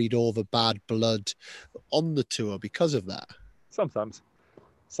carried over bad blood on the tour because of that? sometimes,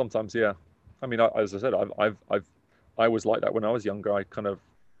 yeah. I mean, as I said, I was like that when I was younger. I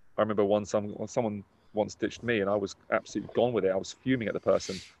remember someone once ditched me, and I was absolutely gone with it. I was fuming at the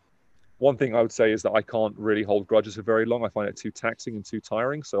person. One thing I would say is that I can't really hold grudges for very long. I find it too taxing and too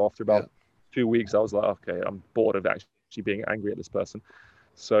tiring. So after Yeah. about 2 weeks, I was like, okay, I'm bored of actually being angry at this person.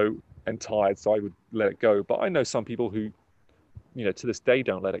 So, and tired. So I would let it go. But I know some people who, to this day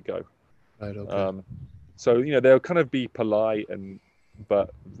don't let it go. Right. Okay. Um, So they'll kind of be polite,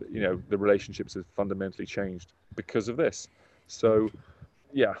 but the relationships have fundamentally changed because of this. So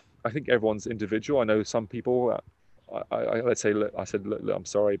yeah, I think everyone's individual. I know some people. Let's say, look, I said, look, I'm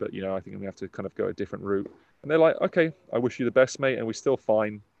sorry, but I think I'm gonna have to kind of go a different route. And they're like, okay, I wish you the best, mate, and we're still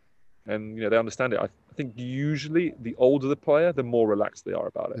fine. And they understand it. I think usually the older the player, the more relaxed they are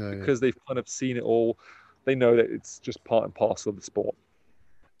about it, Yeah, yeah. because they've kind of seen it all. They know that it's just part and parcel of the sport.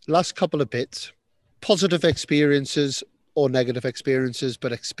 Last couple of bits, positive experiences or negative experiences,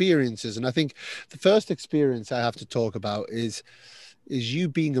 but experiences. And I think the first experience I have to talk about is you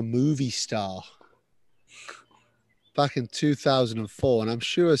being a movie star back in 2004. And I'm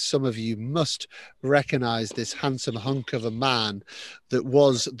sure some of you must recognize this handsome hunk of a man that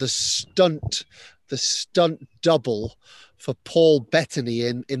was the stunt double for Paul Bettany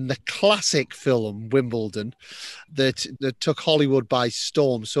in the classic film Wimbledon that took Hollywood by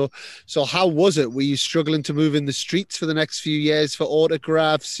storm. So how was it? Were you struggling to move in the streets for the next few years for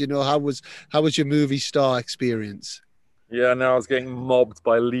autographs? How was your movie star experience? Yeah, now I was getting mobbed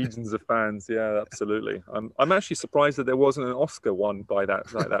by legions of fans. Yeah, absolutely. I'm actually surprised that there wasn't an Oscar won by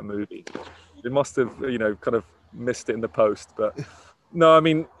that movie. They must have kind of missed it in the post. But no, I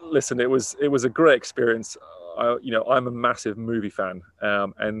mean, listen, it was a great experience. I'm a massive movie fan,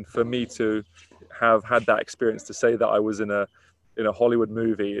 and for me to have had that experience, to say that I was in a Hollywood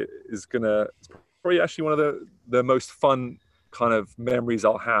movie, is it's probably actually one of the most fun kind of memories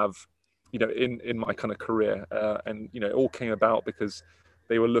I'll have, in my kind of career. And it all came about because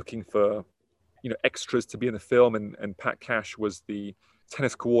they were looking for extras to be in the film, and Pat Cash was the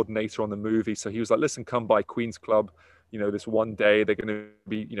tennis coordinator on the movie. So he was like, listen, come by Queen's Club, this one day. They're going to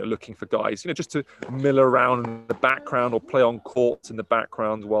be looking for guys, just to mill around in the background or play on courts in the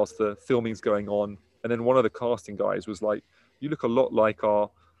background whilst the filming's going on. And then one of the casting guys was like, you look a lot like our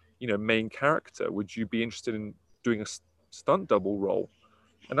main character, would you be interested in doing a stunt double role?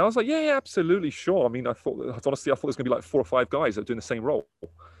 And I was like, yeah, absolutely, sure. I mean, honestly, I thought it was going to be like 4 or 5 guys that are doing the same role.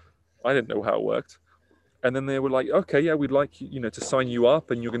 I didn't know how it worked. And then they were like, okay, yeah, we'd like to sign you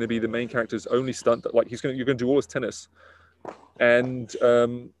up, and you're going to be the main character's only stunt. Like you're going to do all his tennis, and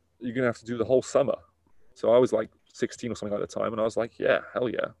you're going to have to do the whole summer. So I was like 16 or something at the time, and I was like, yeah, hell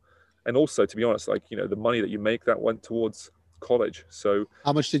yeah. And also, to be honest, like the money that you make, that went towards college. So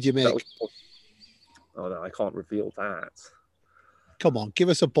How much did you that make? was, oh no, I can't reveal that. Come on, give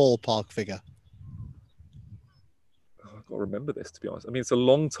us a ballpark figure. Oh, I've got to remember this, to be honest. I mean, it's a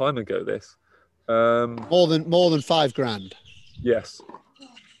long time ago. This. More than 5 grand. Yes.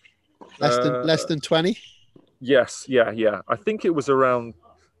 Less than 20. Yes. Yeah. Yeah. I think it was around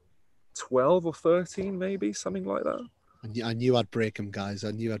 12 or 13, maybe something like that. I knew I'd break him, guys.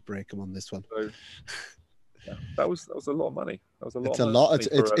 I knew I'd break him on this one. So yeah, that was a lot of money. That was a lot It's of a lot. money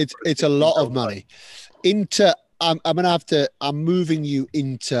for It's a lot of 16-year-old money. Into I'm gonna have to. I'm moving you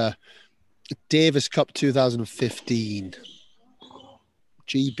into Davis Cup 2015.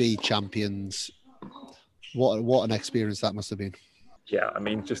 GB champions. What an experience that must have been. Yeah, I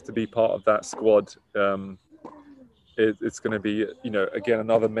mean, just to be part of that squad, it's going to be, again,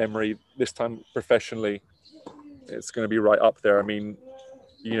 another memory. This time professionally, it's going to be right up there. I mean,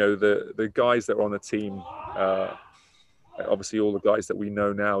 the guys that were on the team, obviously all the guys that we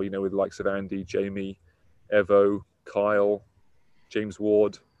know now, with the likes of Andy, Jamie, Evo, Kyle, James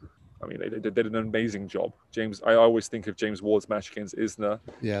Ward. I mean, they did an amazing job. I always think of James Ward's match against Isner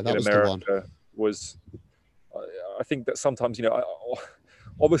Yeah, that in was the one. America. I think that sometimes,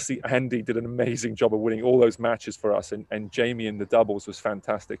 obviously Andy did an amazing job of winning all those matches for us, and Jamie in the doubles was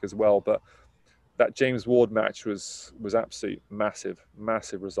fantastic as well. But that James Ward match was absolutely massive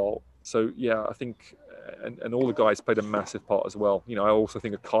result. So yeah, I think, and all the guys played a massive part as well. I also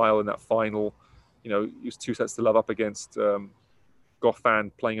think of Kyle in that final. He was 2 sets to love up against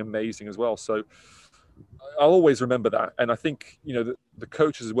Goffin, playing amazing as well. So I'll always remember that. And I think, the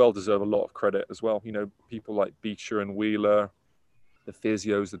coaches as well deserve a lot of credit as well. People like Beecher and Wheeler, the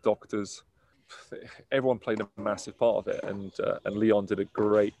physios, the doctors, everyone played a massive part of it. And Leon did a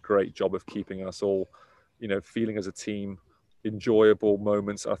great job of keeping us all, feeling as a team, enjoyable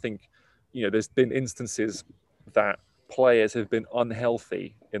moments. I think, there's been instances that players have been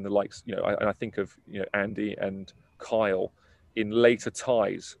unhealthy in the likes, and I think of, Andy and Kyle in later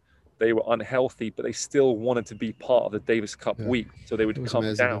ties. They were unhealthy, but they still wanted to be part of the Davis Cup Yeah, week. So they it would was come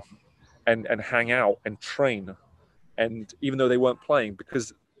amazing. down and hang out and train. And even though they weren't playing,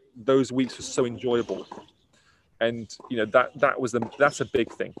 because those weeks were so enjoyable. And that's a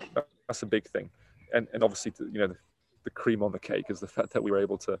big thing. That's a big thing. And obviously, the cream on the cake is the fact that we were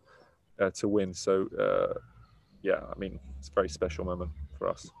able to win. So yeah, I mean, it's a very special moment for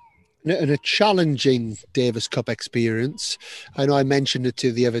us. And a challenging Davis Cup experience. I know I mentioned it to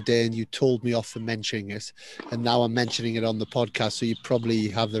you the other day, and you told me off for mentioning it, and now I'm mentioning it on the podcast. So you probably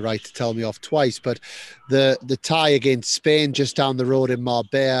have the right to tell me off twice. But the tie against Spain just down the road in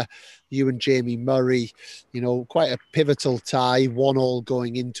Marbella, you and Jamie Murray, quite a pivotal tie, 1-1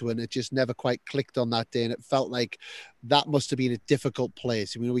 going into it, and it just never quite clicked on that day, and it felt like that must have been a difficult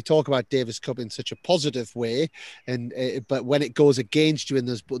place. I mean, we talk about Davis Cup in such a positive way, and but when it goes against you in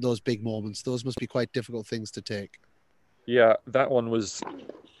those big moments, those must be quite difficult things to take. Yeah, that one was.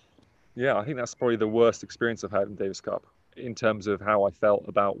 Yeah, I think that's probably the worst experience I've had in Davis Cup in terms of how I felt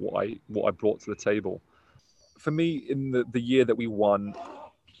about what I brought to the table. For me, in the year that we won,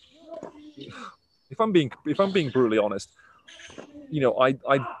 if I'm being brutally honest,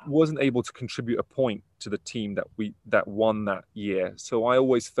 I wasn't able to contribute a point to the team that won that year. So I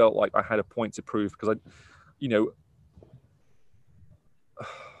always felt like I had a point to prove because you know,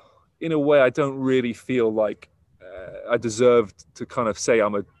 in a way, I don't really feel like I deserved to kind of say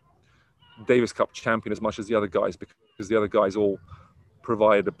I'm a Davis Cup champion as much as the other guys because the other guys all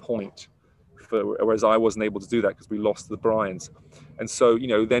provided a point. Whereas I wasn't able to do that because we lost to the Bryans. And so,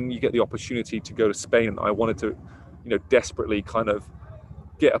 then you get the opportunity to go to Spain. And I wanted to, desperately kind of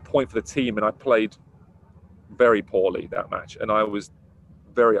get a point for the team. And I played very poorly that match. And I was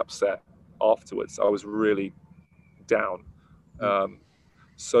very upset afterwards. I was really down. Um,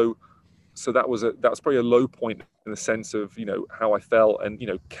 so that was probably a low point in the sense of, how I felt. And,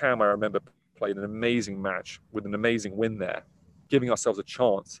 Cam, I remember played an amazing match with an amazing win there, giving ourselves a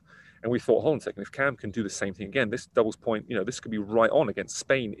chance. And we thought, hold on a second, if Cam can do the same thing again, this doubles point, this could be right on against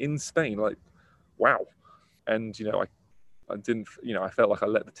Spain in Spain. Like, wow. And, I didn't, I felt like I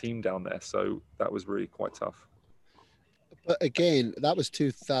let the team down there. So that was really quite tough. But again, that was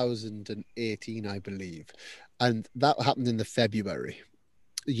 2018, I believe, and that happened in the February.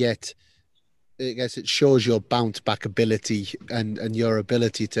 Yet I guess it shows your bounce back ability and your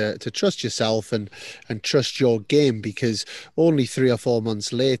ability to trust yourself and trust your game, because only 3 or 4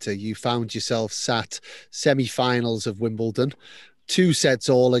 months later you found yourself sat semi-finals of Wimbledon, 2 sets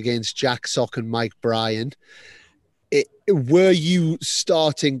all against Jack Sock and Mike Bryan. Were you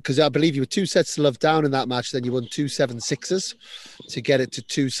starting, because I believe you were 2 sets to love down in that match, then you won 2 7-6s to get it to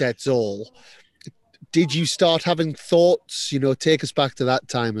 2 sets all. Did you start having thoughts? Take us back to that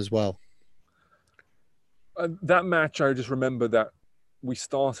time as well. That match, I just remember that we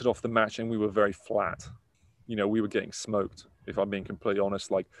started off the match and we were very flat. We were getting smoked, if I'm being completely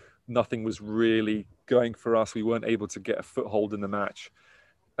honest. Like, nothing was really going for us. We weren't able to get a foothold in the match.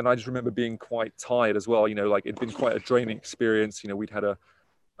 And I just remember being quite tired as well. Like, it'd been quite a draining experience. We'd had a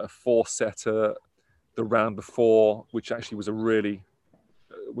 4-setter the round before, which actually was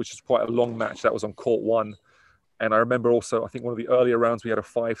which is quite a long match. That was on court 1. And I remember also, I think one of the earlier rounds, we had a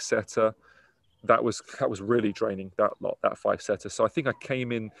 5-setter. That was really draining, that 5-setter. So I think I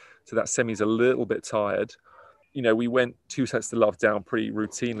came in to that semis a little bit tired. We went 2 sets to love down pretty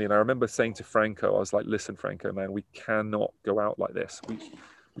routinely. And I remember saying to Franco, I was like, listen, Franco, man, we cannot go out like this.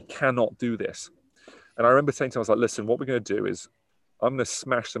 We cannot do this. And I remember saying to him, I was like, listen, what we're going to do is I'm going to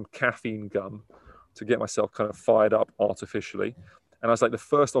smash some caffeine gum to get myself kind of fired up artificially. And I was like, the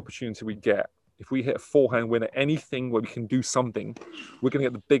first opportunity we get, if we hit a forehand winner, anything where we can do something, we're going to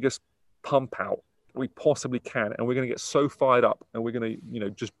get the biggest pump out we possibly can. And we're going to get so fired up and we're going to,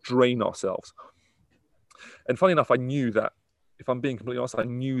 just drain ourselves. And funny enough, I knew that, if I'm being completely honest, I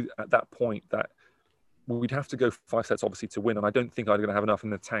knew at that point that we'd have to go 5 sets, obviously, to win. And I don't think I'm going to have enough in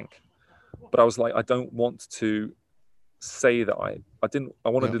the tank. But I was like, I don't want to say that I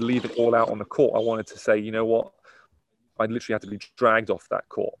wanted to leave it all out on the court. I wanted to say, you know what? I literally had to be dragged off that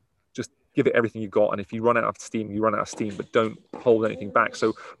court. Just give it everything you got. And if you run out of steam, you run out of steam, but don't hold anything back.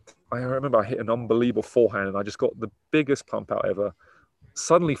 So I remember I hit an unbelievable forehand and I just got the biggest pump out ever.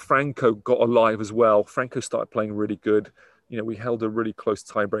 Suddenly Franco got alive as well. Franco started playing really good. We held a really close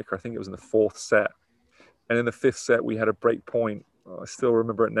tiebreaker. I think it was in the 4th set. And in the 5th set, we had a break point. I still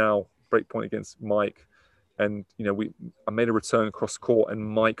remember it now, break point against Mike. And, I made a return across court and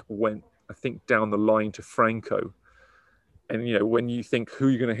Mike went, I think, down the line to Franco. And, when you think who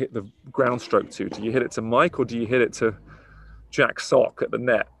you're going to hit the ground stroke to, do you hit it to Mike or do you hit it to Jack Sock at the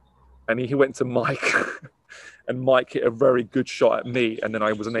net? And he went to Mike and Mike hit a very good shot at me. And then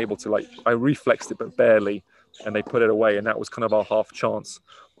I wasn't able to, I reflexed it, but barely. And they put it away. And that was kind of our half chance.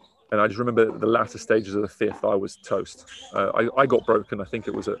 And I just remember the latter stages of the 5th, I was toast. I got broken. I think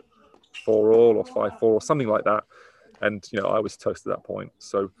it was at 4-all or 5-4 or something like that. And, I was toast at that point.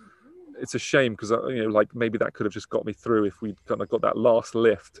 So it's a shame because, maybe that could have just got me through if we'd kind of got that last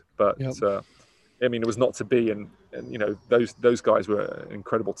lift. But, it was not to be. And those guys were an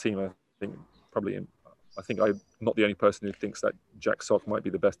incredible team. I think I'm not the only person who thinks that Jack Sock might be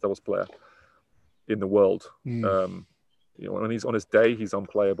the best doubles player in the world. When he's on his day, he's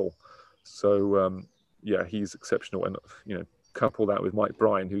unplayable. So he's exceptional. And couple that with Mike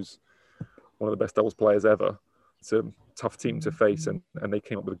Bryan, who's one of the best doubles players ever. It's a tough team to face, and they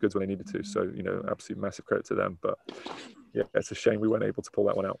came up with the goods when they needed to. So absolutely massive credit to them. But yeah, it's a shame we weren't able to pull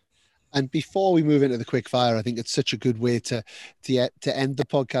that one out. And before we move into the quick fire, I think it's such a good way to end the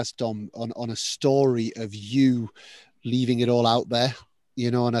podcast, Dom, on a story of you leaving it all out there,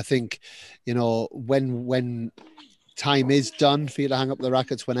 and I think, when time is done for you to hang up the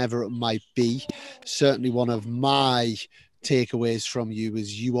rackets, whenever it might be, certainly one of my takeaways from you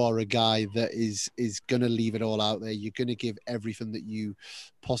is you are a guy that is going to leave it all out there. You're going to give everything that you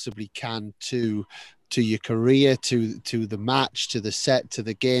possibly can to your career, to the match, to the set, to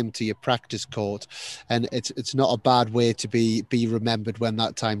the game, to your practice court. And it's not a bad way to be remembered when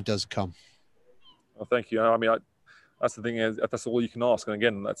that time does come. Well, thank you. I mean, that's the thing, is that's all you can ask. And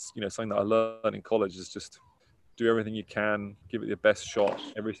again, that's something that I learned in college, is just do everything you can, give it your best shot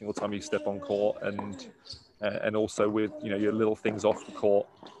every single time you step on court, and also with your little things off the court.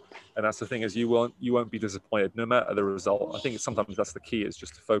 And that's the thing, is you won't be disappointed no matter the result. I think sometimes that's the key, is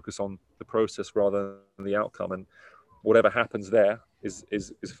just to focus on the process rather than the outcome. And whatever happens there is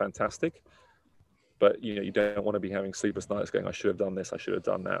fantastic. But you don't want to be having sleepless nights going, I should have done this, I should have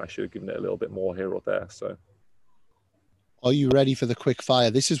done that, I should have given it a little bit more here or there. So, are you ready for the quick fire?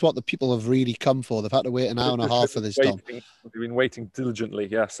 This is what the people have really come for. They've had to wait an hour and a half for this, Dom. We've been waiting diligently,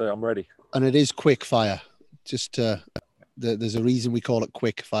 yeah. So I'm ready. And it is quick fire. Just there's a reason we call it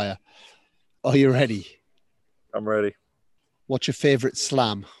quick fire. Are you ready? I'm ready. What's your favorite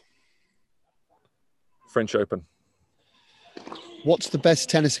slam? French Open. What's the best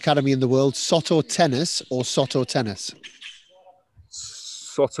tennis academy in the world? Soto Tennis or Soto Tennis?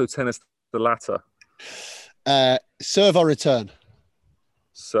 Soto Tennis, the latter. Serve or return?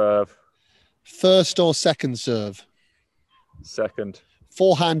 Serve. First or second serve? Second.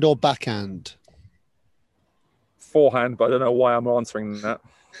 Forehand or backhand? Forehand, but I don't know why I'm answering that.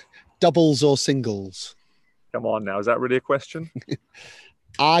 Doubles or singles? Come on now, is that really a question?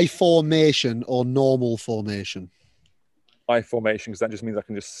 I formation or normal formation? I formation, because that just means I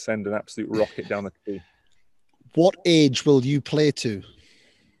can just send an absolute rocket down the tee. What age will you play to?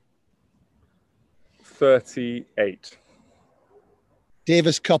 38.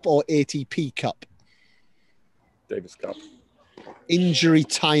 Davis Cup or ATP Cup? Davis Cup. Injury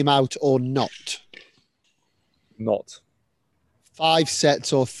timeout or not? Not. 5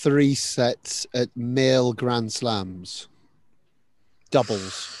 sets or 3 sets at male Grand Slams?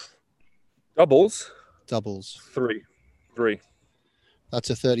 Doubles. Doubles? Doubles. 3. That's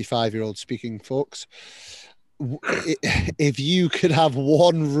a 35-year-old speaking, folks. If you could have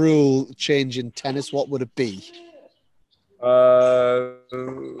one rule change in tennis, what would it be?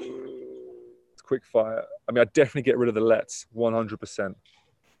 Quick fire. I mean, I'd definitely get rid of the lets, 100%.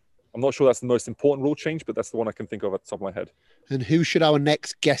 I'm not sure that's the most important rule change, but that's the one I can think of at the top of my head. And who should our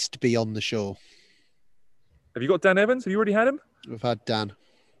next guest be on the show? Have you got Dan Evans? Have you already had him? We've had Dan.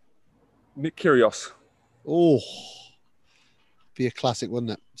 Nick Kyrgios. Oh, be a classic,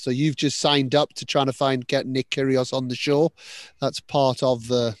 wouldn't it? So you've just signed up to trying to get Nick Kyrgios on the show. That's part of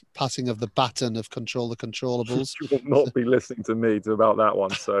the passing of the baton of Control the Controllables. You will not be listening to me about that one.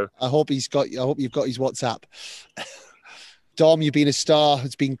 So I hope you've got his WhatsApp. Dom, you've been a star.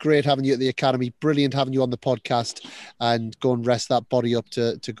 It's been great having you at the Academy. Brilliant having you on the podcast, and go and rest that body up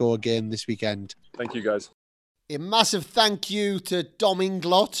to go again this weekend. Thank you, guys. A massive thank you to Dom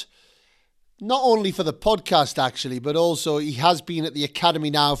Inglot. Not only for the podcast, actually, but also he has been at the Academy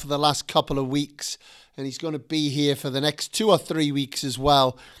now for the last couple of weeks, and he's going to be here for the next 2 or 3 weeks as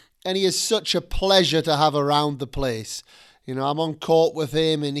well. And he is such a pleasure to have around the place. I'm on court with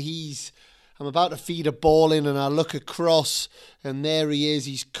him, and I'm about to feed a ball in, and I look across, and there he is.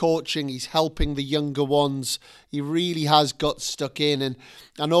 He's coaching, he's helping the younger ones. He really has got stuck in, and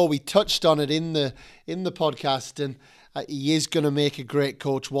I know we touched on it in the podcast, and he is going to make a great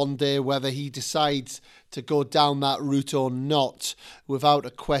coach one day, whether he decides to go down that route or not. Without a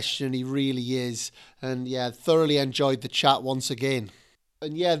question, he really is. And yeah, thoroughly enjoyed the chat once again.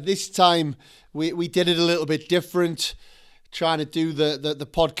 And yeah, this time we did it a little bit different, trying to do the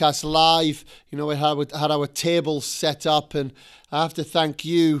podcast live. We had our tables set up, and I have to thank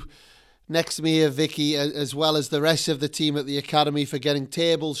you next to me here, Vicky, as well as the rest of the team at the Academy, for getting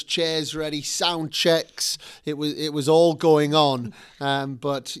tables, chairs ready, sound checks. It was all going on.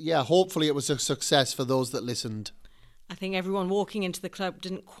 But yeah, hopefully it was a success for those that listened. I think everyone walking into the club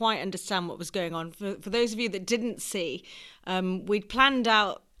didn't quite understand what was going on. For those of you that didn't see, we'd planned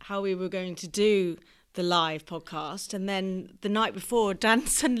out how we were going to do the live podcast. And then the night before, Dan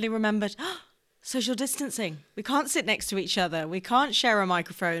suddenly remembered, social distancing. We can't sit next to each other. We can't share a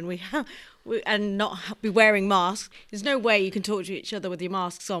microphone. And not be wearing masks. There's no way you can talk to each other with your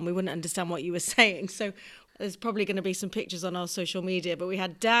masks on. We wouldn't understand what you were saying. So there's probably going to be some pictures on our social media, but we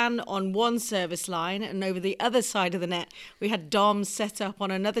had Dan on one service line, and over the other side of the net, we had Dom set up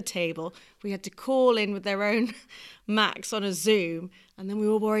on another table. We had to call in with their own Macs on a Zoom, and then we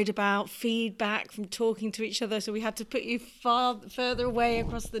were worried about feedback from talking to each other, so we had to put you further away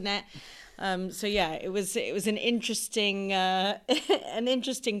across the net. So yeah, it was an interesting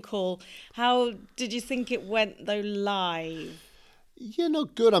call. How did you think it went though live? Yeah, no,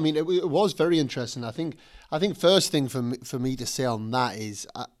 good. I mean, it was very interesting. I think first thing for me to say on that is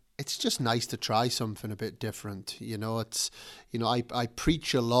it's just nice to try something a bit different. I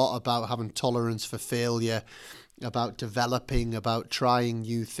preach a lot about having tolerance for failure, about developing, about trying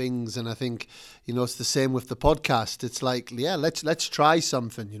new things, and I think it's the same with the podcast. It's like, yeah, let's try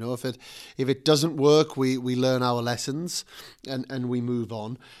something. If it doesn't work, we learn our lessons and we move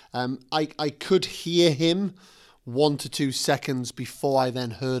on. I could hear him 1 to 2 seconds before I then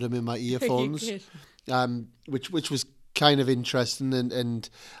heard him in my earphones, which was kind of interesting. And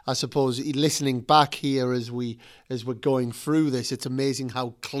I suppose listening back here as we're going through this, it's amazing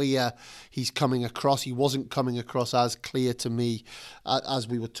how clear he's coming across. He wasn't coming across as clear to me as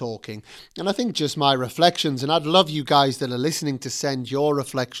we were talking. And I think just my reflections, and I'd love you guys that are listening to send your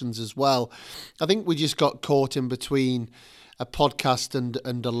reflections as well. I think we just got caught in between a podcast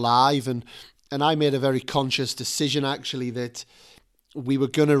and a live, and I made a very conscious decision, actually, that we were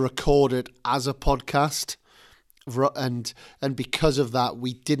going to record it as a podcast. And because of that,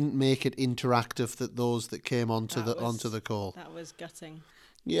 we didn't make it interactive. That those that came onto the call. That was gutting.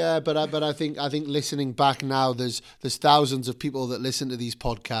 Yeah, but I think listening back now, there's thousands of people that listen to these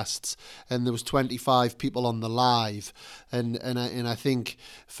podcasts, and there was 25 people on the live, and I think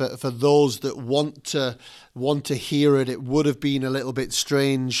for those that want to hear it, it would have been a little bit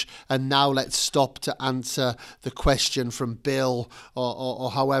strange. And now let's stop to answer the question from Bill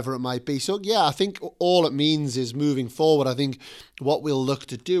or however it might be. So yeah, I think all it means is moving forward. I think what we'll look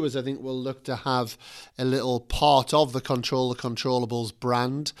to do is we'll look to have a little part of the Control the Controllables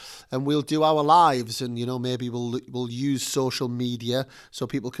brand, and we'll do our lives, and maybe we'll use social media so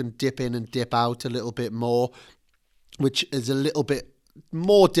people can dip in and dip out a little bit more, which is a little bit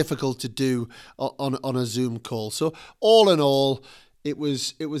more difficult to do on a Zoom call. So all in all, it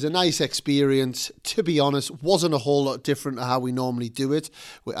was a nice experience. To be honest, wasn't a whole lot different to how we normally do it.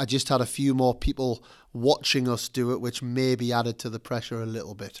 I just had a few more people watching us do it, which maybe added to the pressure a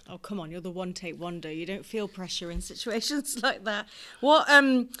little bit. Oh, come on, you're the one-take wonder. You don't feel pressure in situations like that. What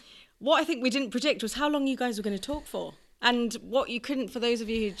I think we didn't predict was how long you guys were going to talk for. And what you couldn't, for those of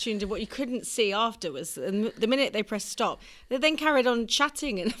you who tuned in, what you couldn't see after was the minute they pressed stop, they then carried on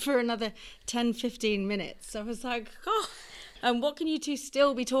chatting for another 10, 15 minutes. So I was like, what can you two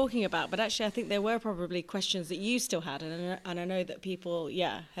still be talking about? But actually, I think there were probably questions that you still had. And I know that people,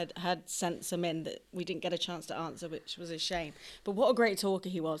 had sent some in that we didn't get a chance to answer, which was a shame. But what a great talker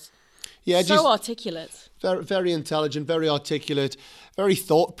he was. Yeah, so articulate. Very, very intelligent, very articulate, very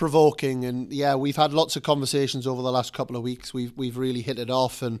thought-provoking. And yeah, we've had lots of conversations over the last couple of weeks. We've really hit it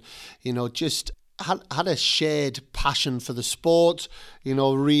off, and just had a shared passion for the sport,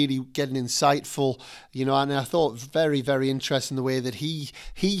 really getting insightful, and I thought very, very interesting the way that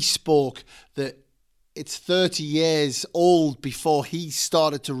he spoke, that it's 30 years old before he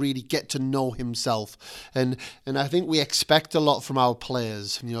started to really get to know himself. And I think we expect a lot from our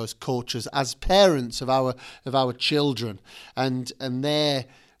players, as coaches, as parents of our children. And there,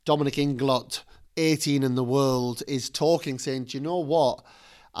 Dominic Inglot, 18 in the world, is talking, saying, do you know what?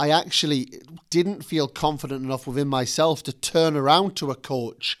 I actually didn't feel confident enough within myself to turn around to a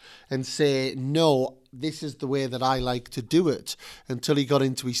coach and say, no, this is the way that I like to do it, until he got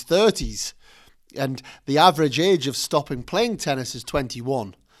into his 30s. And the average age of stopping playing tennis is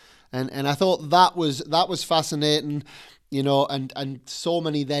 21. And I thought that was fascinating, and so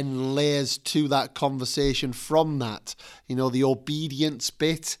many then layers to that conversation from that, the obedience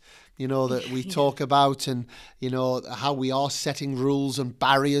bit, that we talk about, and, how we are setting rules and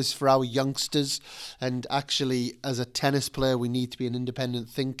barriers for our youngsters. And actually, as a tennis player, we need to be an independent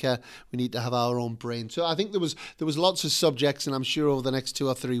thinker. We need to have our own brain. So I think there was lots of subjects, and I'm sure over the next 2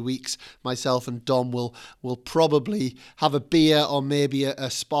 or 3 weeks, myself and Dom will probably have a beer or maybe a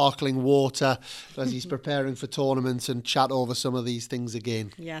sparkling water as he's preparing for tournaments and chat over some of these things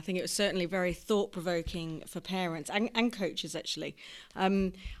again. Yeah, I think it was certainly very thought-provoking for parents and coaches, actually.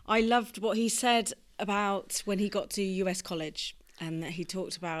 I loved what he said about when he got to US college, and that he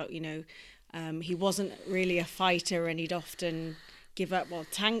talked about, he wasn't really a fighter, and he'd often give up,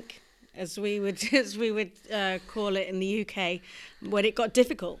 tank, as we would call it in the UK, when it got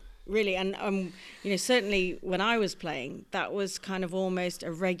difficult. Really, and certainly when I was playing, that was kind of almost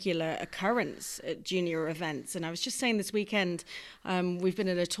a regular occurrence at junior events. And I was just saying this weekend, we've been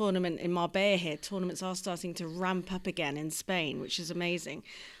at a tournament in Marbella here. Tournaments are starting to ramp up again in Spain, which is amazing.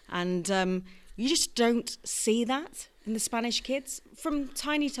 And you just don't see that in the Spanish kids from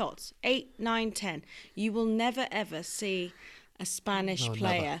tiny tots, 8, 9, 10. You will never ever see a Spanish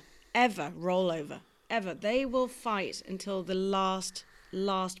player ever roll over, ever. They will fight until the last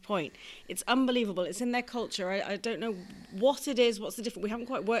point. It's unbelievable. It's in their culture. I don't know what it is, what's the difference. We haven't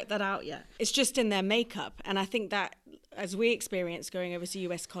quite worked that out yet. It's just in their makeup. And I think that, as we experience going over to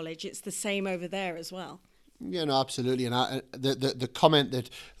US college, it's the same over there as well. Yeah, no, absolutely. And the comment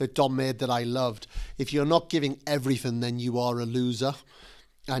that Dom made that I loved, if you're not giving everything, then you are a loser.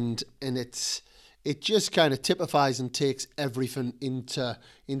 And it just kind of typifies and takes everything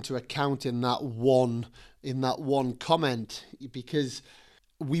into account in that one comment, because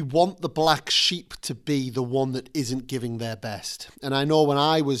we want the black sheep to be the one that isn't giving their best. And I know when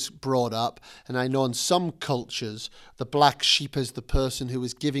I was brought up, and I know in some cultures, the black sheep is the person who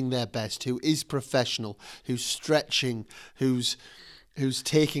is giving their best, who is professional, who's stretching, who's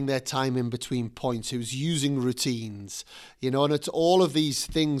taking their time in between points, who's using routines, and it's all of these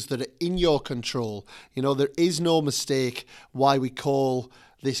things that are in your control. There is no mistake why we call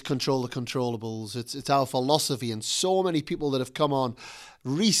this control the controllables. It's our philosophy, and so many people that have come on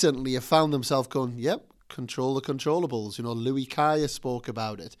recently have found themselves going, yep, control the controllables. Louis Kaya spoke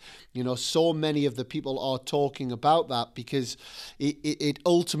about it. So many of the people are talking about that because it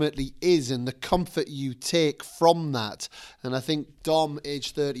ultimately is, and the comfort you take from that. And I think Dom,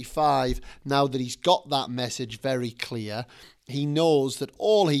 age 35, now that he's got that message very clear, he knows that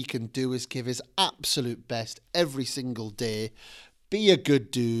all he can do is give his absolute best every single day, be a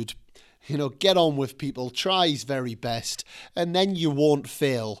good dude, get on with people, try his very best, and then you won't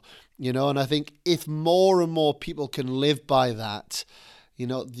fail. And I think if more and more people can live by that,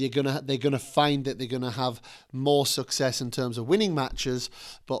 they're gonna find that they're gonna have more success in terms of winning matches,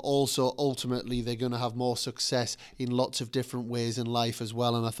 but also ultimately they're gonna have more success in lots of different ways in life as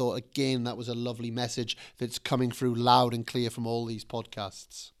well. And I thought, again, that was a lovely message that's coming through loud and clear from all these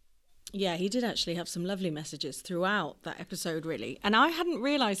podcasts. Yeah, he did actually have some lovely messages throughout that episode, really. And I hadn't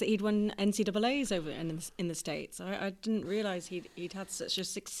realised that he'd won NCAAs over in the States. I didn't realise he'd had such a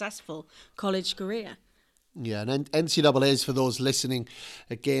successful college career. Yeah, and NCAAs, for those listening,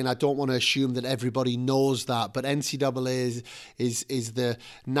 again, I don't want to assume that everybody knows that, but NCAA is the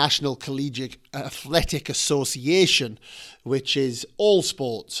National Collegiate Athletic Association, which is all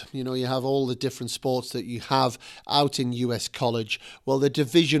sports. You have all the different sports that you have out in US college. Well, the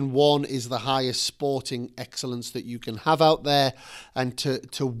Division 1 is the highest sporting excellence that you can have out there, and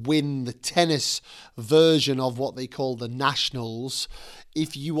to win the tennis version of what they call the Nationals,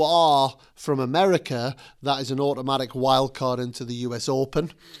 if you are from America, that is an automatic wild card into the US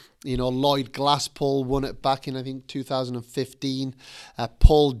Open. Lloyd Glasspool won it back in, I think, 2015.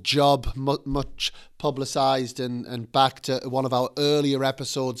 Paul Jubb, much publicised and back to one of our earlier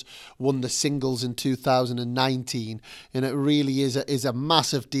episodes, won the singles in 2019. And it really is a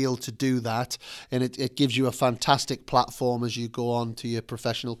massive deal to do that. And it gives you a fantastic platform as you go on to your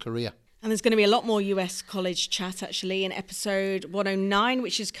professional career. And there's going to be a lot more US college chat, actually, in episode 109,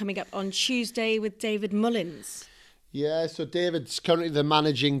 which is coming up on Tuesday with David Mullins. Yeah, so David's currently the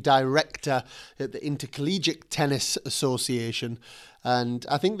managing director at the Intercollegiate Tennis Association. And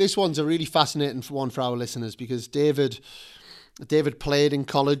I think this one's a really fascinating one for our listeners, because David played in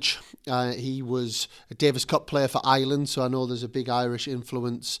college. He was a Davis Cup player for Ireland, so I know there's a big Irish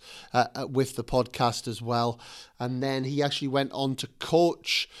influence with the podcast as well. And then he actually went on to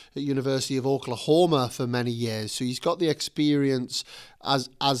coach at University of Oklahoma for many years. So he's got the experience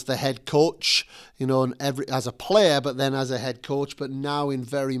as the head coach, and as a player, but then as a head coach, but now in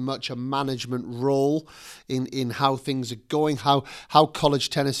very much a management role in how things are going, how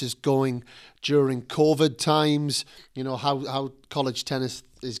college tennis is going during COVID times, how college tennis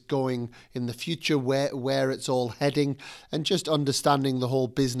is going in the future, where it's all heading, and just understanding the whole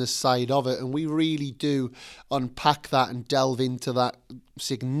business side of it. And we really do unpack that and delve into that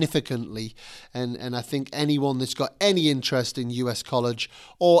significantly. And I think anyone that's got any interest in US college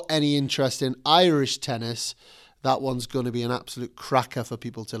or any interest in Irish tennis, that one's going to be an absolute cracker for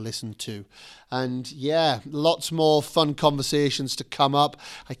people to listen to. And yeah, lots more fun conversations to come up.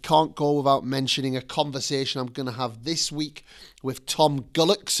 I can't go without mentioning a conversation I'm going to have this week with Tom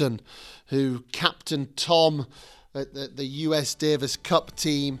Gullickson, who captained Tom at the US Davis Cup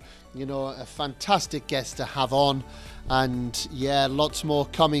team. You know, a fantastic guest to have on. And yeah, lots more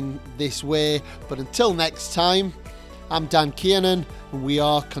coming this way. But until next time, I'm Dan Kiernan, and we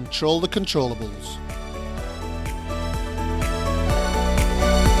are Control the Controllables.